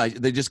recognize.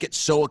 They just get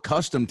so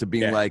accustomed to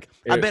being like.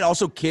 I bet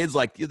also kids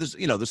like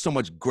there's so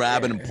much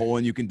grabbing and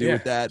pulling you can do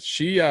with that.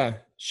 She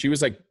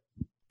was like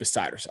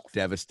beside herself,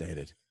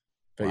 devastated.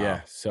 But wow.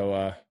 Yeah,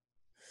 so.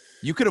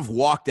 You could have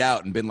walked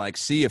out and been like,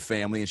 "See ya,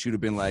 family," and she'd have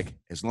been like,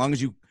 "As long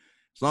as you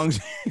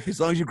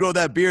grow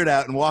that beard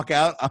out and walk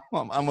out,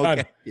 I'm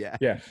okay."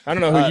 Yeah. I don't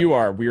know who you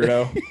are,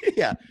 weirdo.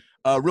 Yeah.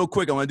 Real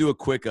quick, I'm gonna do a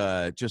quick,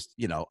 just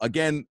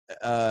again,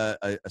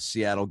 a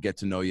Seattle get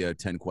to know you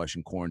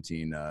 10-question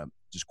quarantine,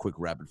 just quick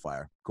rapid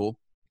fire. Cool.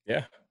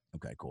 Yeah.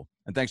 Okay. Cool.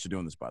 And thanks for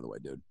doing this, by the way,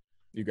 dude.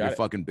 You got you're it. A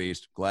fucking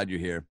beast. Glad you're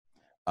here.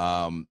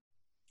 And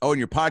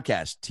your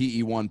podcast,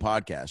 TE1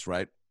 podcast,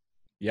 right?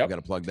 Yep. Got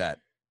to plug that.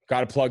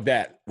 Got to plug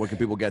that. Where can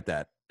people get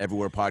that?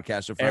 Everywhere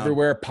podcasts are found?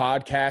 Everywhere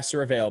podcasts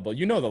are available.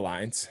 You know the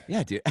lines.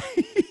 Yeah, dude.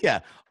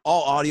 Yeah.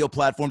 All audio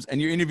platforms.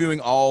 And you're interviewing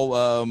all,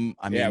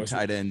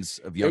 tight ends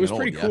of young and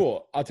old. It was pretty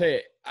cool. I'll tell you,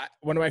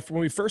 when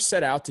we first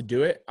set out to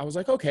do it, I was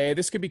like, okay,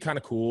 this could be kind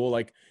of cool.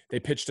 Like they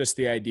pitched us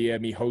the idea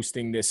of me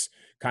hosting this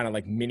kind of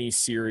like mini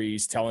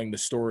series telling the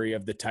story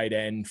of the tight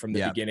end from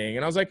the beginning.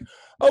 And I was like,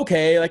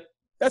 okay, like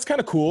that's kind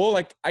of cool.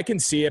 Like I can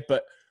see it,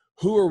 but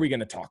who are we going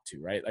to talk to,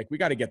 right? Like we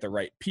got to get the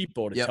right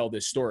people to tell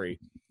this story.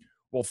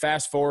 Well,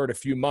 fast forward a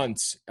few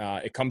months,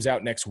 it comes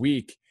out next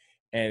week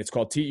and it's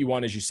called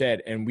TE1, as you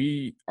said. And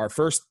our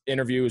first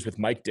interview is with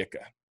Mike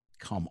Ditka.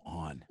 Come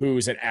on.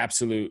 Who's an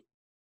absolute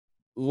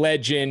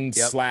legend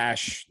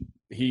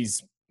 /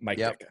 he's Mike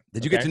Ditka.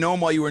 Did you get to know him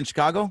while you were in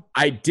Chicago?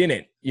 I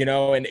didn't,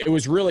 and it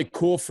was really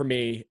cool for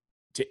me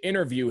to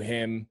interview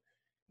him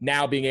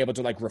now being able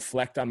to like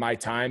reflect on my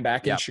time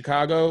back in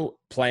Chicago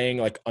playing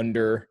like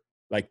under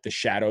like the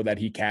shadow that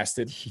he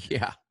casted.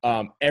 Yeah.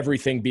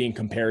 Everything being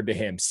compared to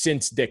him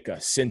since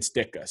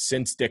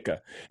Ditka.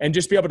 And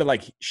just be able to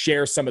like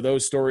share some of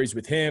those stories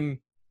with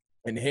him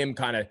and him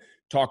kind of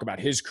talk about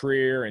his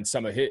career and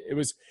some of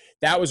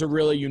that was a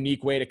really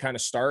unique way to kind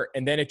of start.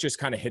 And then it just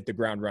kind of hit the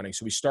ground running.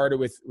 So we started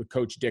with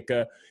Coach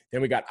Ditka.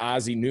 Then we got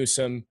Ozzie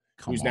Newsome,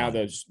 who's now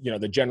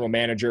the general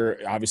manager,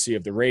 obviously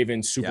of the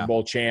Ravens, Super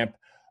Bowl champ.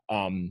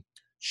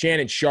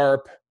 Shannon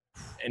Sharp,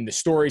 and the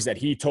stories that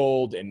he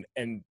told,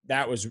 and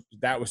that was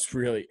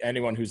really,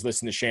 anyone who's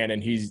listened to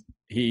Shannon, he's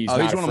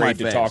not one of my afraid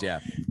to fans, talk. yeah.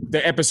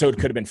 The episode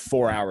could have been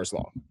 4 hours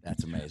long.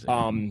 That's amazing.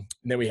 And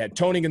then we had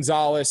Tony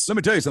Gonzalez. Let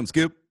me tell you something,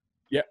 Scoop.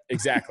 Yeah,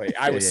 exactly.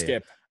 I was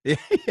Skip.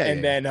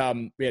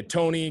 Then we had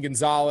Tony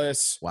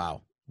Gonzalez.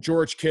 Wow.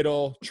 George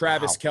Kittle,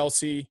 Travis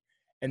Kelce.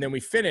 And then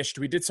we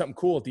did something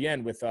cool at the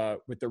end with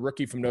the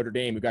rookie from Notre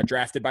Dame who got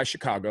drafted by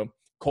Chicago,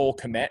 Cole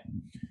Kmet.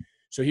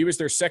 So he was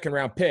their second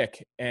round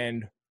pick,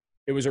 and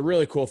it was a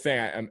really cool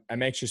thing.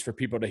 I'm anxious for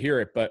people to hear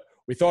it, but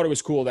we thought it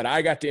was cool that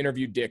I got to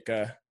interview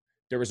Ditka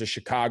there was a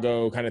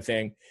Chicago kind of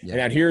thing. Yeah. And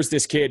then here's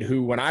this kid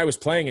who, when I was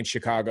playing in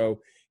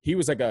Chicago, he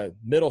was like a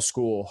middle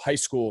school, high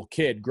school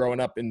kid growing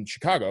up in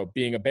Chicago,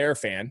 being a Bear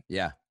fan.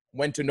 Yeah.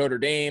 Went to Notre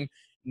Dame,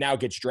 now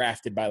gets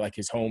drafted by like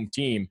his home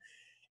team.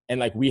 And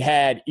like we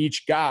had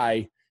each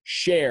guy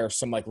share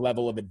some like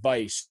level of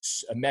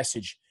advice, a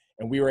message,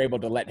 and we were able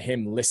to let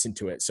him listen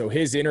to it. So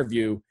his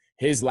interview,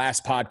 his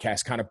last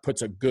podcast kind of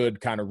puts a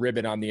good kind of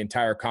ribbon on the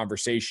entire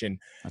conversation.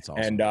 That's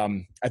awesome.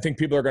 And I think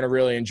people are going to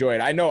really enjoy it.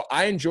 I know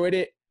I enjoyed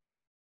it.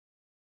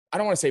 I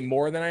don't want to say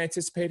more than I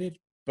anticipated,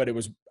 but it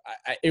was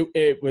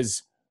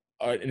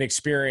an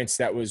experience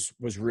that was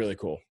really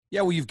cool.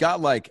 Yeah, well, you've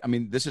got like, I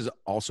mean, this is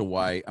also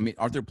why, I mean,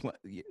 aren't there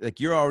like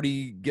you're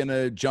already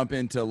gonna jump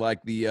into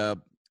like the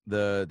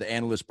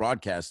analyst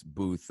broadcast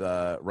booth,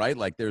 right?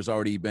 Like there's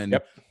already been.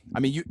 Yep. I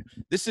mean,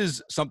 this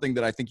is something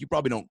that I think you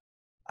probably don't.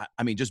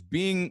 I mean, just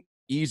being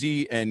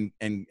easy and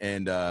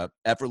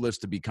effortless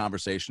to be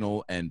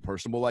conversational and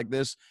personable like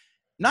this,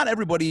 not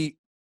everybody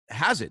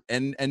has it,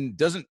 and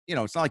doesn't. You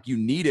know, it's not like you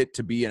need it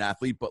to be an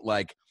athlete, but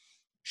like,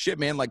 shit,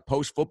 man, like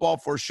post football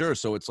for sure.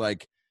 So it's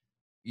like,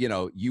 you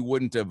know, you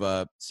wouldn't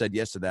have said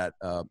yes to that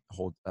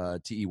whole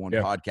TE1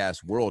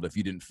 podcast world if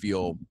you didn't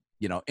feel,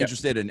 you know,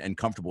 interested and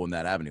comfortable in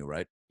that avenue,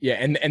 right? Yeah,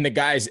 and the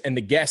guys and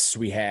the guests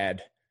we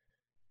had,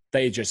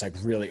 they just like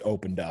really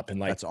opened up and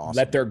like That's awesome.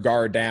 let their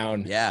guard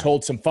down. Yeah.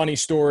 Told some funny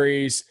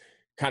stories,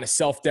 kind of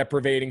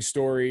self-deprivating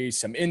stories,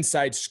 some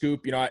inside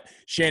scoop. You know,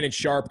 Shannon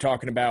Sharpe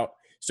talking about,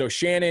 so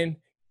Shannon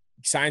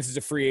signs as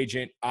a free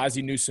agent.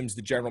 Ozzie Newsome's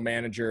the general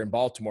manager in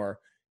Baltimore.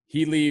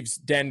 He leaves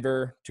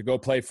Denver to go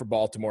play for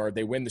Baltimore.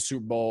 They win the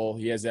Super Bowl.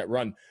 He has that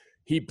run.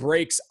 He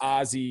breaks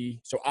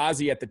Ozzie. So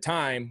Ozzie at the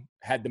time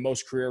had the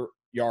most career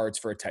yards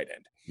for a tight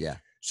end. Yeah.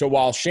 So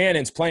while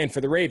Shannon's playing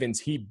for the Ravens,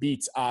 he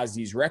beats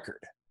Ozzie's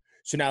record.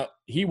 So now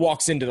he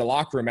walks into the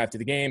locker room after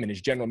the game and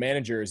his general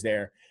manager is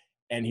there.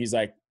 And he's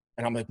like,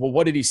 and I'm like, well,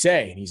 what did he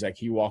say? And he's like,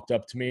 he walked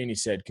up to me and he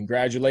said,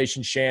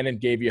 congratulations, Shannon,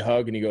 gave you a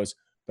hug. And he goes,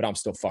 but I'm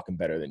still fucking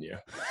better than you.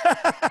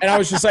 And I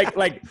was just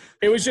like,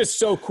 it was just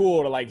so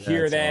cool to like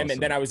hear That's them. awesome.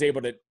 And then I was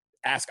able to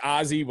ask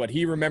Ozzie what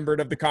he remembered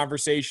of the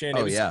conversation.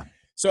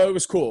 So it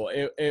was cool.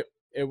 It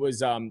was,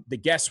 the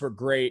guests were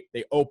great.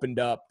 They opened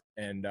up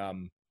and,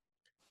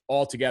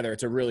 all together,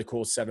 it's a really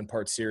cool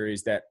 7-part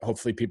series that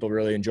hopefully people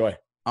really enjoy.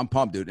 I'm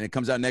pumped, dude. And it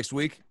comes out next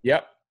week?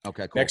 Yep.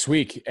 Okay, cool. Next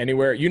week,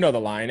 anywhere, you know the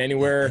line,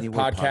 anywhere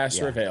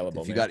podcasts are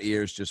available. If you got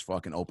ears, just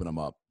fucking open them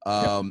up.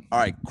 All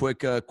right,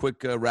 quick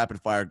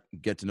rapid fire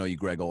get to know you,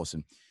 Greg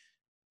Olsen.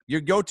 Your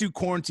go-to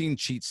quarantine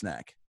cheat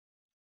snack?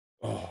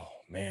 Oh,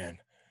 man.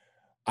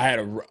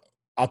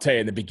 I'll tell you,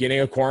 in the beginning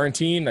of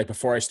quarantine, like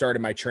before I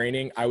started my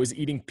training, I was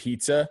eating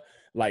pizza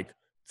like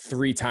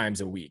 3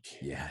 times a week.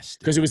 Yes.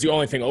 Because it was the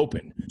only thing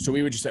open. So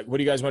we would just like, what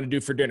do you guys want to do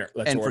for dinner?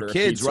 Let's order for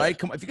kids, pizza. right?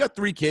 Come on, if you got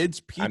 3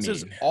 kids,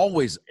 pizza's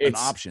always an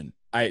option.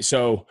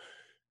 So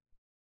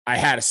I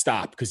had to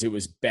stop because it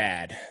was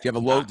bad. Did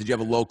you have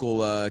a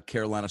local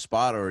Carolina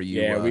spot, or are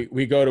you? Yeah,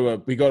 we go to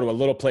a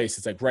little place.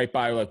 It's like right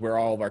by like where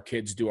all of our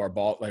kids do our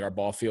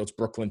ball fields.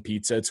 Brooklyn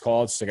Pizza, it's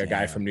called. It's like a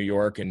guy from New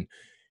York, and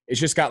it's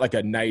just got like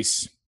a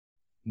nice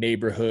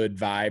neighborhood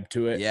vibe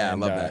to it. Yeah,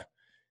 and, I love that.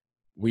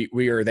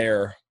 We are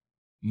there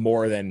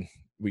more than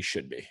we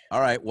should be. All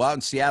right. Well, out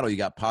in Seattle, you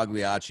got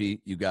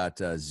Pagliacci, you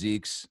got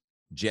Zeke's.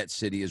 Jet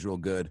City is real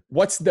good.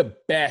 What's the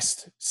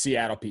best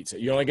Seattle pizza?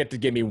 You only get to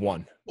give me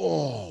one.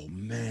 Oh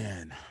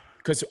man,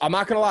 because I'm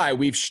not gonna lie,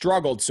 we've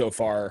struggled so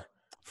far.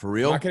 For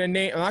real? I'm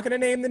not gonna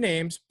name the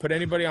names. Put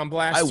anybody on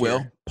blast. I will.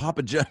 Here.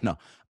 Papa John. No.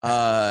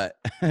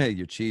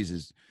 Your cheese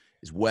is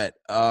wet.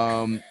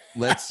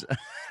 Let's.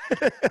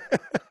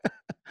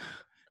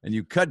 and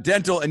you cut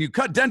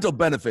dental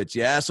benefits,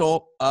 you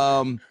asshole.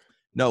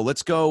 No,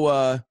 let's go.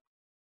 Oh,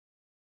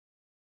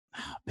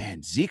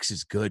 man, Zeke's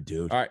is good,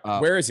 dude. All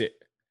right, where is it?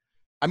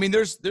 I mean,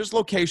 there's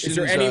locations. Is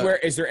there anywhere?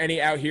 Is there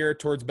any out here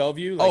towards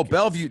Bellevue? Like,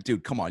 Bellevue,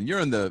 dude, come on. You're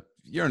in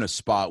a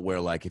spot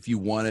where, like, if you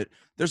want it,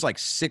 there's like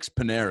 6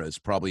 Paneras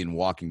probably in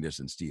walking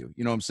distance to you.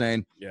 You know what I'm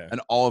saying? Yeah. An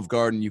Olive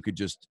Garden, you could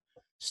just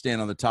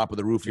stand on the top of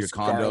the roof of your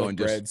condo and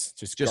just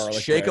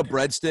shake a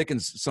breadstick,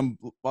 and some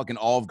fucking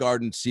Olive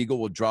Garden seagull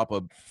will drop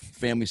a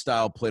family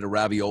style plate of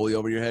ravioli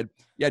over your head.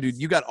 Yeah, dude,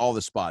 you got all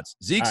the spots.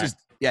 Zeke's is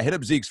hit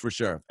up Zeke's for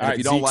sure. And if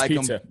you don't like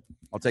him,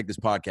 I'll take this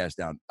podcast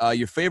down.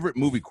 Your favorite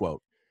movie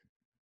quote?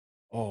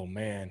 Oh,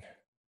 man.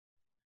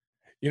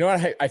 You know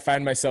what I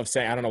find myself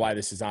saying? I don't know why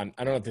this is on.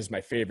 I don't know if this is my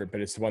favorite,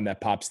 but it's the one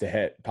that pops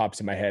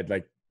in my head,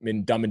 like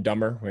in Dumb and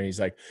Dumber, where he's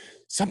like,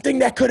 something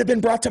that could have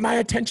been brought to my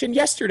attention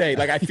yesterday.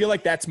 Like, I feel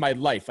like that's my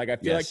life. Like, I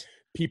feel like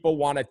people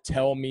want to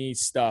tell me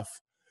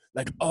stuff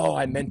like, oh,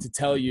 I meant to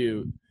tell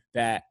you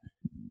that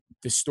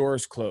the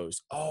store's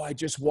closed. Oh, I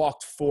just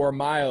walked 4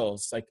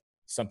 miles. Like,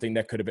 something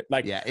that could have been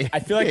like, I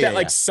feel like that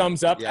like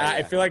sums up.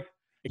 I feel like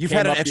you've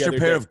had an extra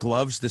pair of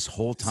gloves this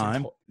whole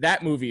time.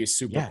 That movie is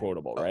super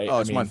quotable, right? Oh,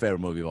 it's my favorite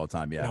movie of all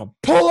time. Yeah.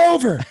 Pull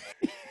over.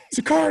 It's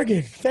a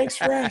cardigan. Thanks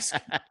for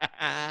asking.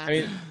 I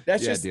mean,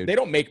 that's just, dude. They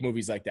don't make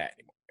movies like that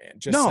anymore, man.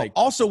 Just like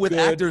also with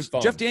actors,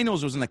 fun. Jeff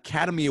Daniels was an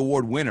Academy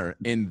Award winner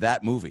in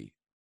that movie.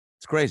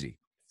 It's crazy.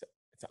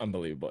 It's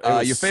unbelievable.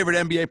 Your favorite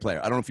NBA player?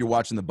 I don't know if you're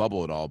watching the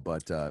bubble at all,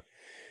 but I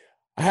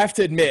have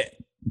to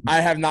admit,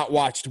 I have not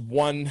watched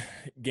one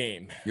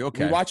game. You're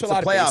okay. We watch a it's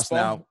lot the playoffs of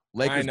baseball. now.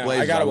 Lakers, I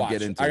Blazers. gotta I will watch.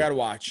 get into I it. gotta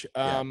watch.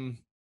 Yeah.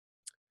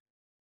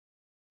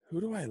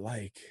 Who do I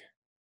like?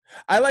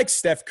 I like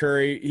Steph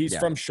Curry. He's Yeah.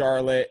 from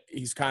Charlotte.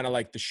 He's kind of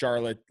like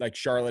Charlotte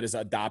has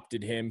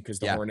adopted him because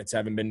the Hornets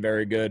haven't been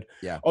very good.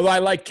 Yeah. Although I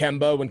like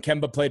Kemba. When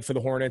Kemba played for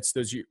the Hornets,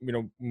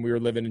 when we were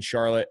living in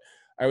Charlotte,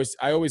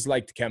 I always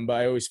liked Kemba.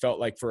 I always felt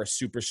like for a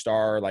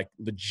superstar, like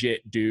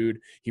legit dude,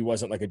 he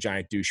wasn't like a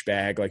giant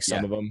douchebag like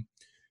some of them.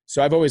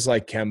 So I've always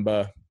liked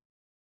Kemba.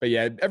 But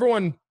yeah,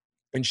 everyone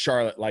in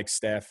Charlotte likes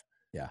Steph.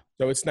 Yeah.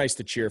 So it's nice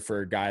to cheer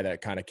for a guy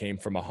that kind of came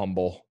from a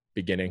humble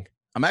beginning.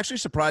 I'm actually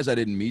surprised I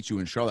didn't meet you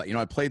in Charlotte. You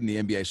know, I played in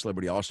the NBA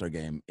Celebrity All-Star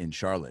Game in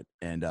Charlotte,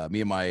 and me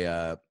and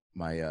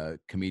my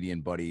comedian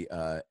buddy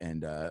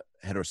and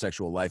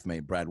heterosexual life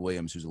mate, Brad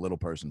Williams, who's a little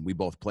person, we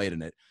both played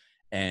in it.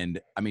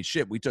 And, I mean,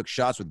 shit, we took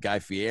shots with Guy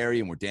Fieri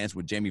and we're dancing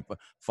with Jamie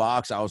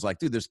Foxx. I was like,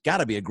 dude, there's got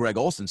to be a Greg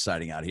Olsen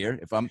sighting out here.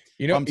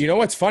 You know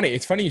what's funny?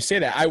 It's funny you say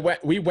that.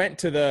 We went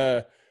to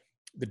the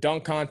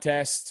dunk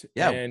contest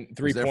and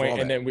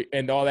 3-point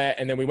and all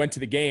that, and then we went to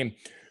the game,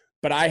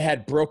 but I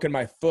had broken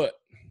my foot.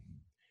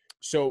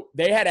 So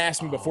they had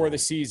asked me before the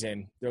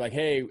season, they're like,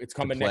 hey, it's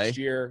coming next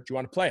year. Do you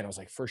want to play? And I was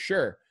like, for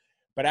sure.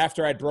 But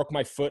after I broke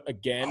my foot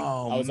again,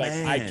 I was like,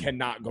 I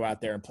cannot go out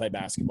there and play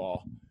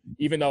basketball.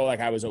 Even though like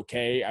I was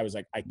okay, I was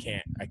like, I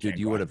can't. Dude,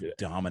 you would have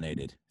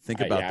dominated. Think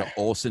about the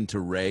Olsen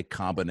to Ray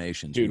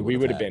combinations. Dude, we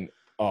would have been,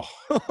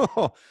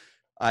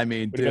 I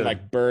mean, would have been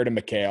like Bird and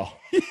McHale.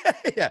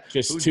 Yeah.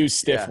 Just two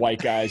stiff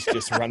white guys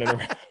just running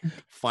around.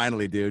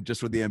 Finally, dude,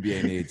 just what the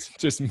NBA needs.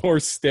 Just more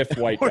stiff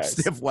white guys. More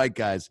stiff white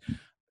guys.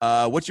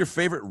 What's your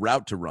favorite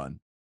route to run?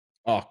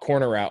 Oh,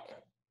 corner route.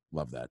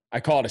 Love that.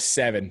 I call it a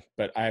 7,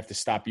 but I have to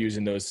stop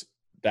using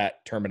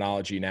that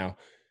terminology now.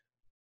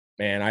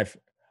 Man,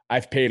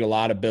 I've paid a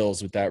lot of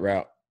bills with that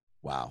route.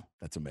 Wow,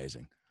 that's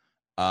amazing.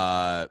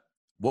 What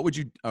would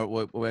you?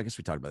 Well, I guess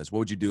we talked about this. What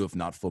would you do if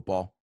not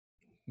football?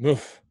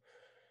 Oof.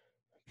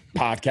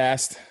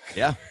 Podcast.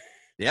 Yeah.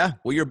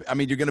 Well, you're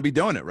going to be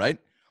doing it, right?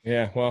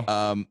 Yeah.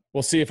 Well,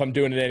 we'll see if I'm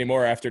doing it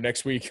anymore after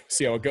next week.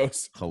 See how it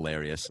goes.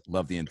 Hilarious.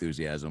 Love the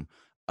enthusiasm.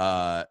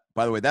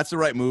 By the way, that's the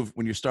right move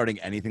when you're starting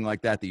anything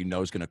like that you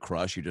know is going to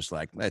crush. You're just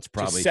like, that's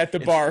probably just set the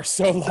bar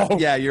so low.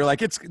 Yeah, you're like,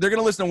 they're going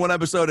to listen to one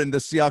episode and the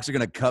Seahawks are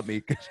going to cut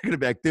me. They're going to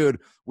be like, dude,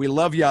 we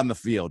love you on the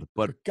field,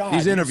 but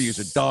these interviews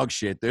are dog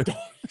shit, dude. Dog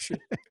shit.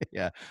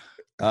 Yeah.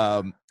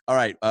 All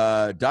right.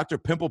 Dr.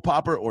 Pimple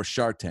Popper or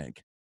Shark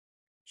Tank?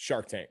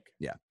 Shark Tank.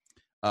 Yeah.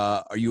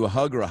 Are you a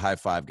hug or a high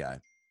five guy?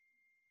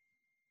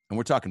 And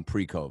we're talking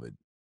pre-COVID.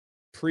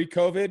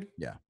 Pre-COVID?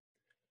 Yeah.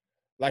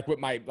 Like with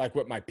my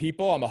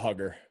people, I'm a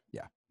hugger.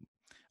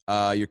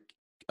 Yeah. Your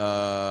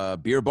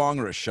beer bong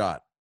or a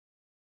shot?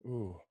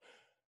 Ooh,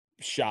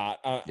 shot.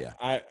 Yeah.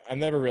 I've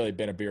never really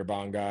been a beer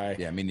bong guy.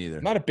 Yeah, me neither.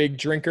 I'm not a big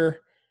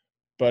drinker,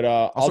 but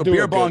also,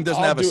 beer bong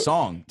doesn't have a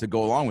song to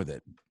go along with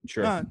it.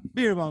 Sure.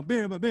 Beer bong,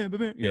 beer bong, beer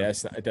bong. Yeah,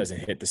 it doesn't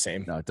hit the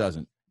same. No, it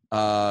doesn't.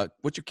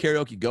 What's your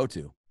karaoke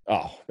go-to?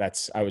 Oh,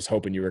 I was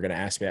hoping you were going to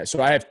ask me that.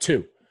 So I have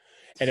 2,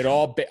 and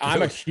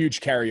I'm a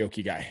huge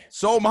karaoke guy.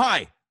 So am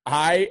I.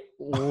 I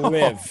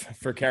live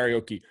for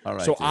karaoke. All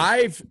right, so dude.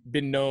 I've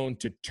been known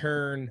to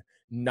turn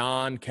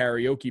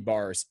non-karaoke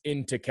bars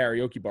into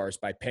karaoke bars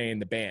by paying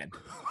the band.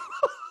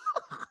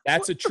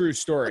 That's a true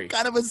story. What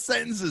kind of a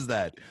sentence is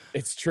that?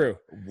 It's true.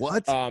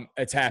 What?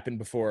 It's happened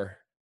before.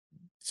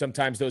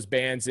 Sometimes those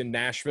bands in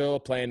Nashville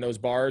playing those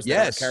bars,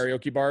 yes,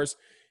 karaoke bars,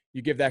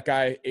 you give that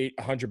guy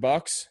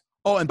 $100.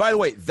 Oh, and by the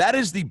way, that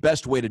is the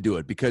best way to do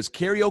it because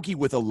karaoke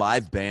with a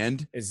live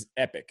band is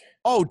epic.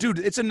 Oh, dude,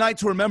 it's a night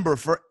to remember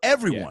for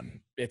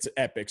everyone. Yeah, it's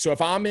epic. So if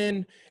I'm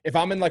in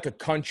like a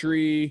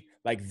country,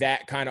 like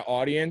that kind of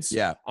audience,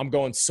 I'm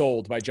going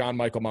Sold by John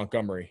Michael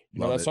Montgomery.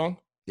 You know that song?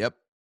 Yep.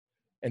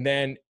 And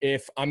then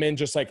if I'm in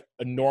just like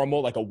a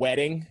normal, like a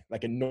wedding,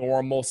 like a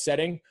normal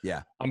setting,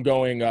 I'm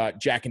going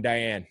Jack and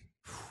Diane.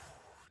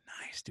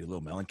 Nice, dude.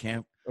 Little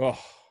Mellencamp. Oh,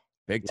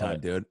 big time,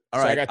 dude.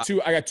 All right. I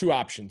got two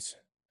options.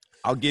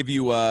 I'll give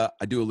you I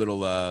do a little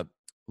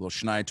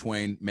Shania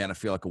Twain, Man, I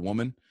Feel Like a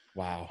Woman.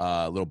 Wow.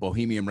 A little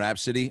Bohemian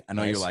Rhapsody. I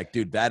know you're like,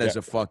 dude, that is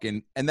a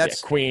fucking – and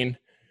that's – Queen.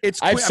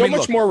 It's I have so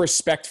much more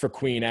respect for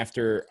Queen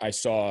after I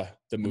saw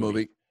the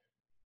movie.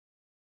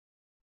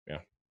 Yeah.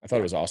 I thought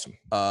it was awesome.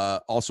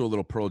 Also a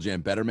little Pearl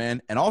Jam, Better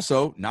Man. And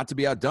also, not to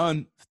be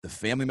outdone, the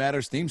Family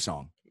Matters theme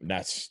song.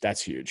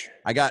 That's huge.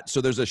 So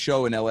there's a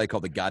show in LA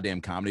called the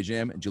Goddamn Comedy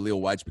Jam, and Jaleel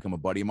White's become a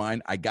buddy of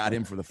mine. I got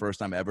him for the first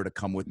time ever to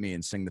come with me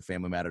and sing the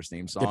Family Matters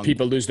theme song. Did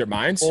people lose their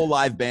minds? Full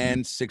live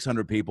band,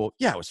 600 people.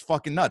 Yeah, it was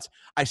fucking nuts.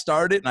 I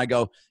started it and I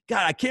go,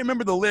 God, I can't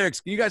remember the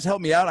lyrics. Can you guys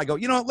help me out? I go,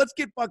 let's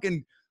get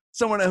fucking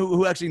someone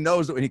who actually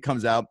knows it when he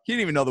comes out. He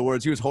didn't even know the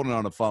words. He was holding it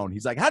on the phone.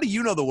 He's like, how do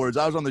you know the words?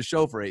 I was on the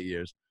show for 8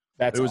 years.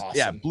 It was awesome.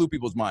 Yeah, blew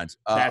people's minds.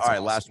 All right,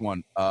 awesome. Last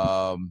one.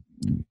 What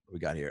we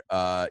got here?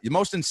 The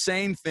most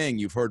insane thing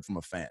you've heard from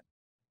a fan.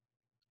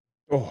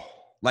 Oh,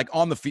 like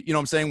on the feet, you know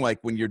what I'm saying? Like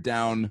when you're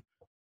down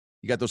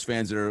You got those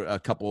fans that are a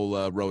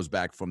couple rows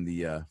back from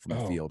the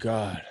field. Oh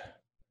God.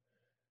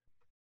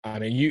 I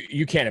mean,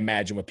 you can't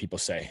imagine what people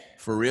say.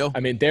 For real? I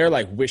mean, they're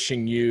like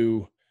wishing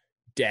you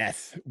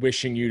death,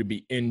 wishing you to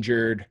be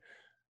injured.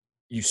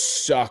 You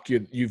suck.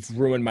 You've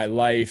ruined my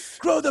life.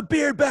 Grow the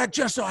beard back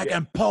just so I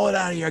can pull it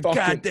out of your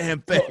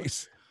goddamn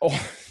face. Oh,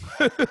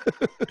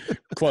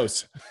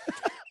 close.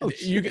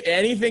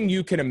 Anything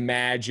you can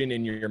imagine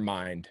in your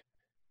mind,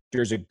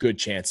 there's a good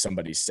chance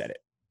somebody said it.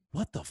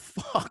 What the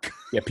fuck?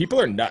 Yeah,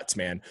 people are nuts,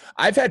 man.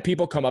 I've had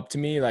people come up to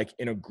me like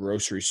in a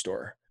grocery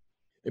store.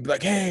 They'd be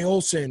like, "Hey,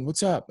 Olsen,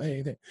 what's up?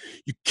 Hey,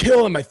 you're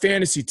killing my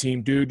fantasy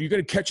team, dude. You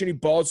gonna catch any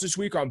balls this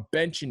week? Or I'm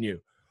benching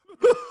you."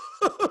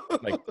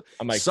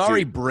 I'm like,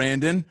 sorry,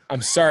 Brandon.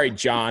 I'm sorry,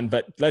 John,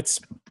 but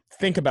let's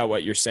think about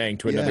what you're saying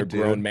to another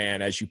grown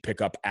man as you pick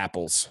up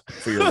apples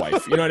for your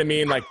wife. You know what I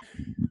mean? Like,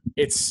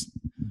 it's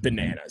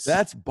bananas.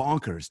 That's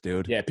bonkers,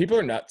 dude. Yeah, people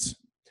are nuts.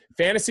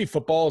 Fantasy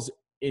football is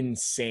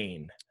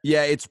insane.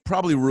 Yeah, it's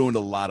probably ruined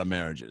a lot of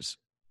marriages.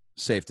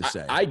 Safe to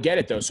say. I get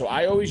it though. So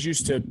I always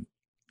used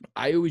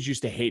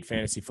to hate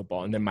fantasy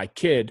football, and then my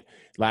kid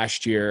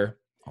last year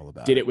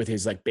did it with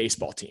his like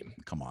baseball team.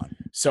 Come on.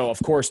 So of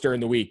course during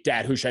the week,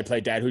 Dad, who should I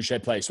play? Dad, who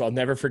should I play? So I'll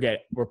never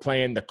forget. We're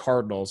playing the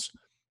Cardinals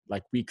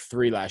like week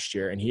 3 last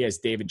year, and he has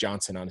David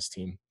Johnson on his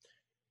team.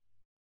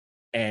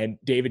 And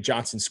David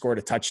Johnson scored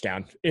a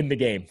touchdown in the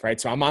game, right?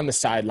 So I'm on the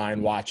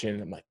sideline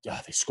watching. I'm like, "Oh,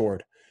 they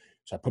scored."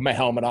 So I put my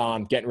helmet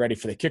on, getting ready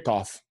for the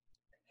kickoff.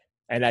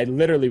 And I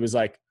literally was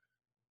like,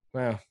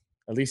 "Well,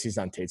 at least he's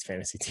on Tate's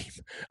fantasy team."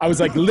 I was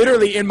like,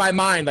 literally in my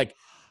mind, like,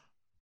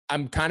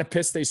 I'm kind of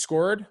pissed they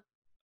scored.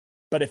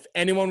 But if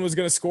anyone was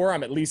going to score,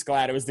 I'm at least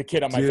glad it was the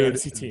kid on my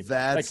fantasy team.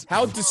 That's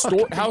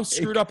like, how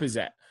screwed up is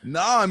that?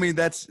 No, I mean,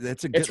 that's a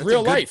good, it's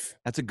real life.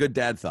 That's a good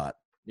dad thought.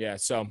 Yeah.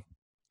 So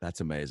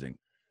that's amazing.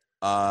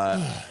 All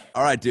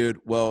right, dude.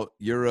 Well,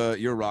 you're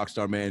a rock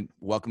star, man.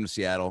 Welcome to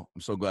Seattle.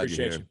 I'm so glad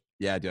you're here.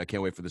 Yeah, dude. I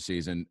can't wait for the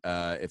season.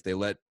 If they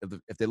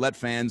let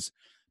fans,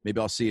 maybe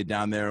I'll see you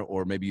down there,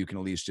 or maybe you can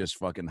at least just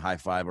fucking high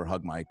five or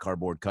hug my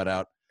cardboard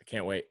cutout. I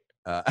can't wait.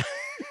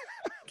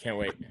 Can't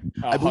wait.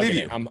 I believe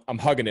you. I'm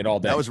hugging it all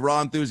day. That was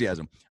raw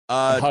enthusiasm.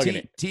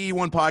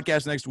 TE1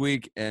 podcast next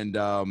week, and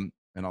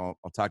I'll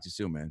talk to you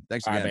soon, man.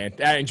 Thanks again. All right,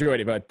 man. I enjoyed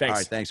it, bud. Thanks. All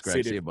right, thanks,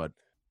 Greg. See you, bud.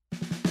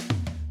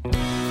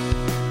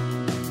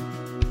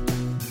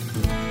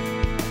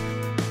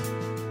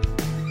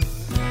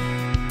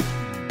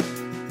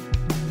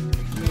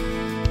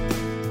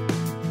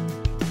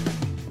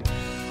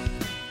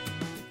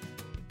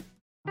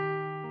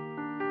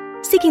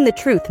 Seeking the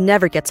truth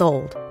never gets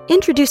old.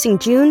 Introducing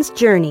June's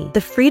Journey,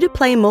 the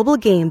free-to-play mobile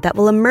game that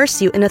will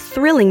immerse you in a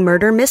thrilling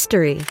murder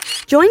mystery.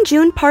 Join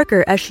June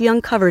Parker as she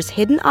uncovers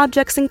hidden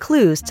objects and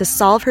clues to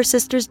solve her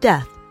sister's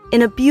death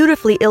in a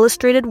beautifully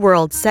illustrated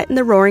world set in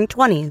the Roaring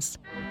 '20s.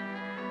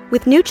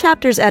 With new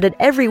chapters added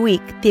every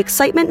week, the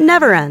excitement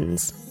never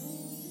ends.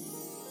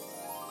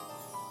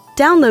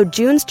 Download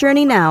June's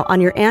Journey now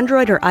on your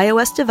Android or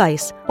iOS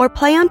device, or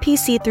play on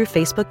PC through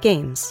Facebook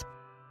Games.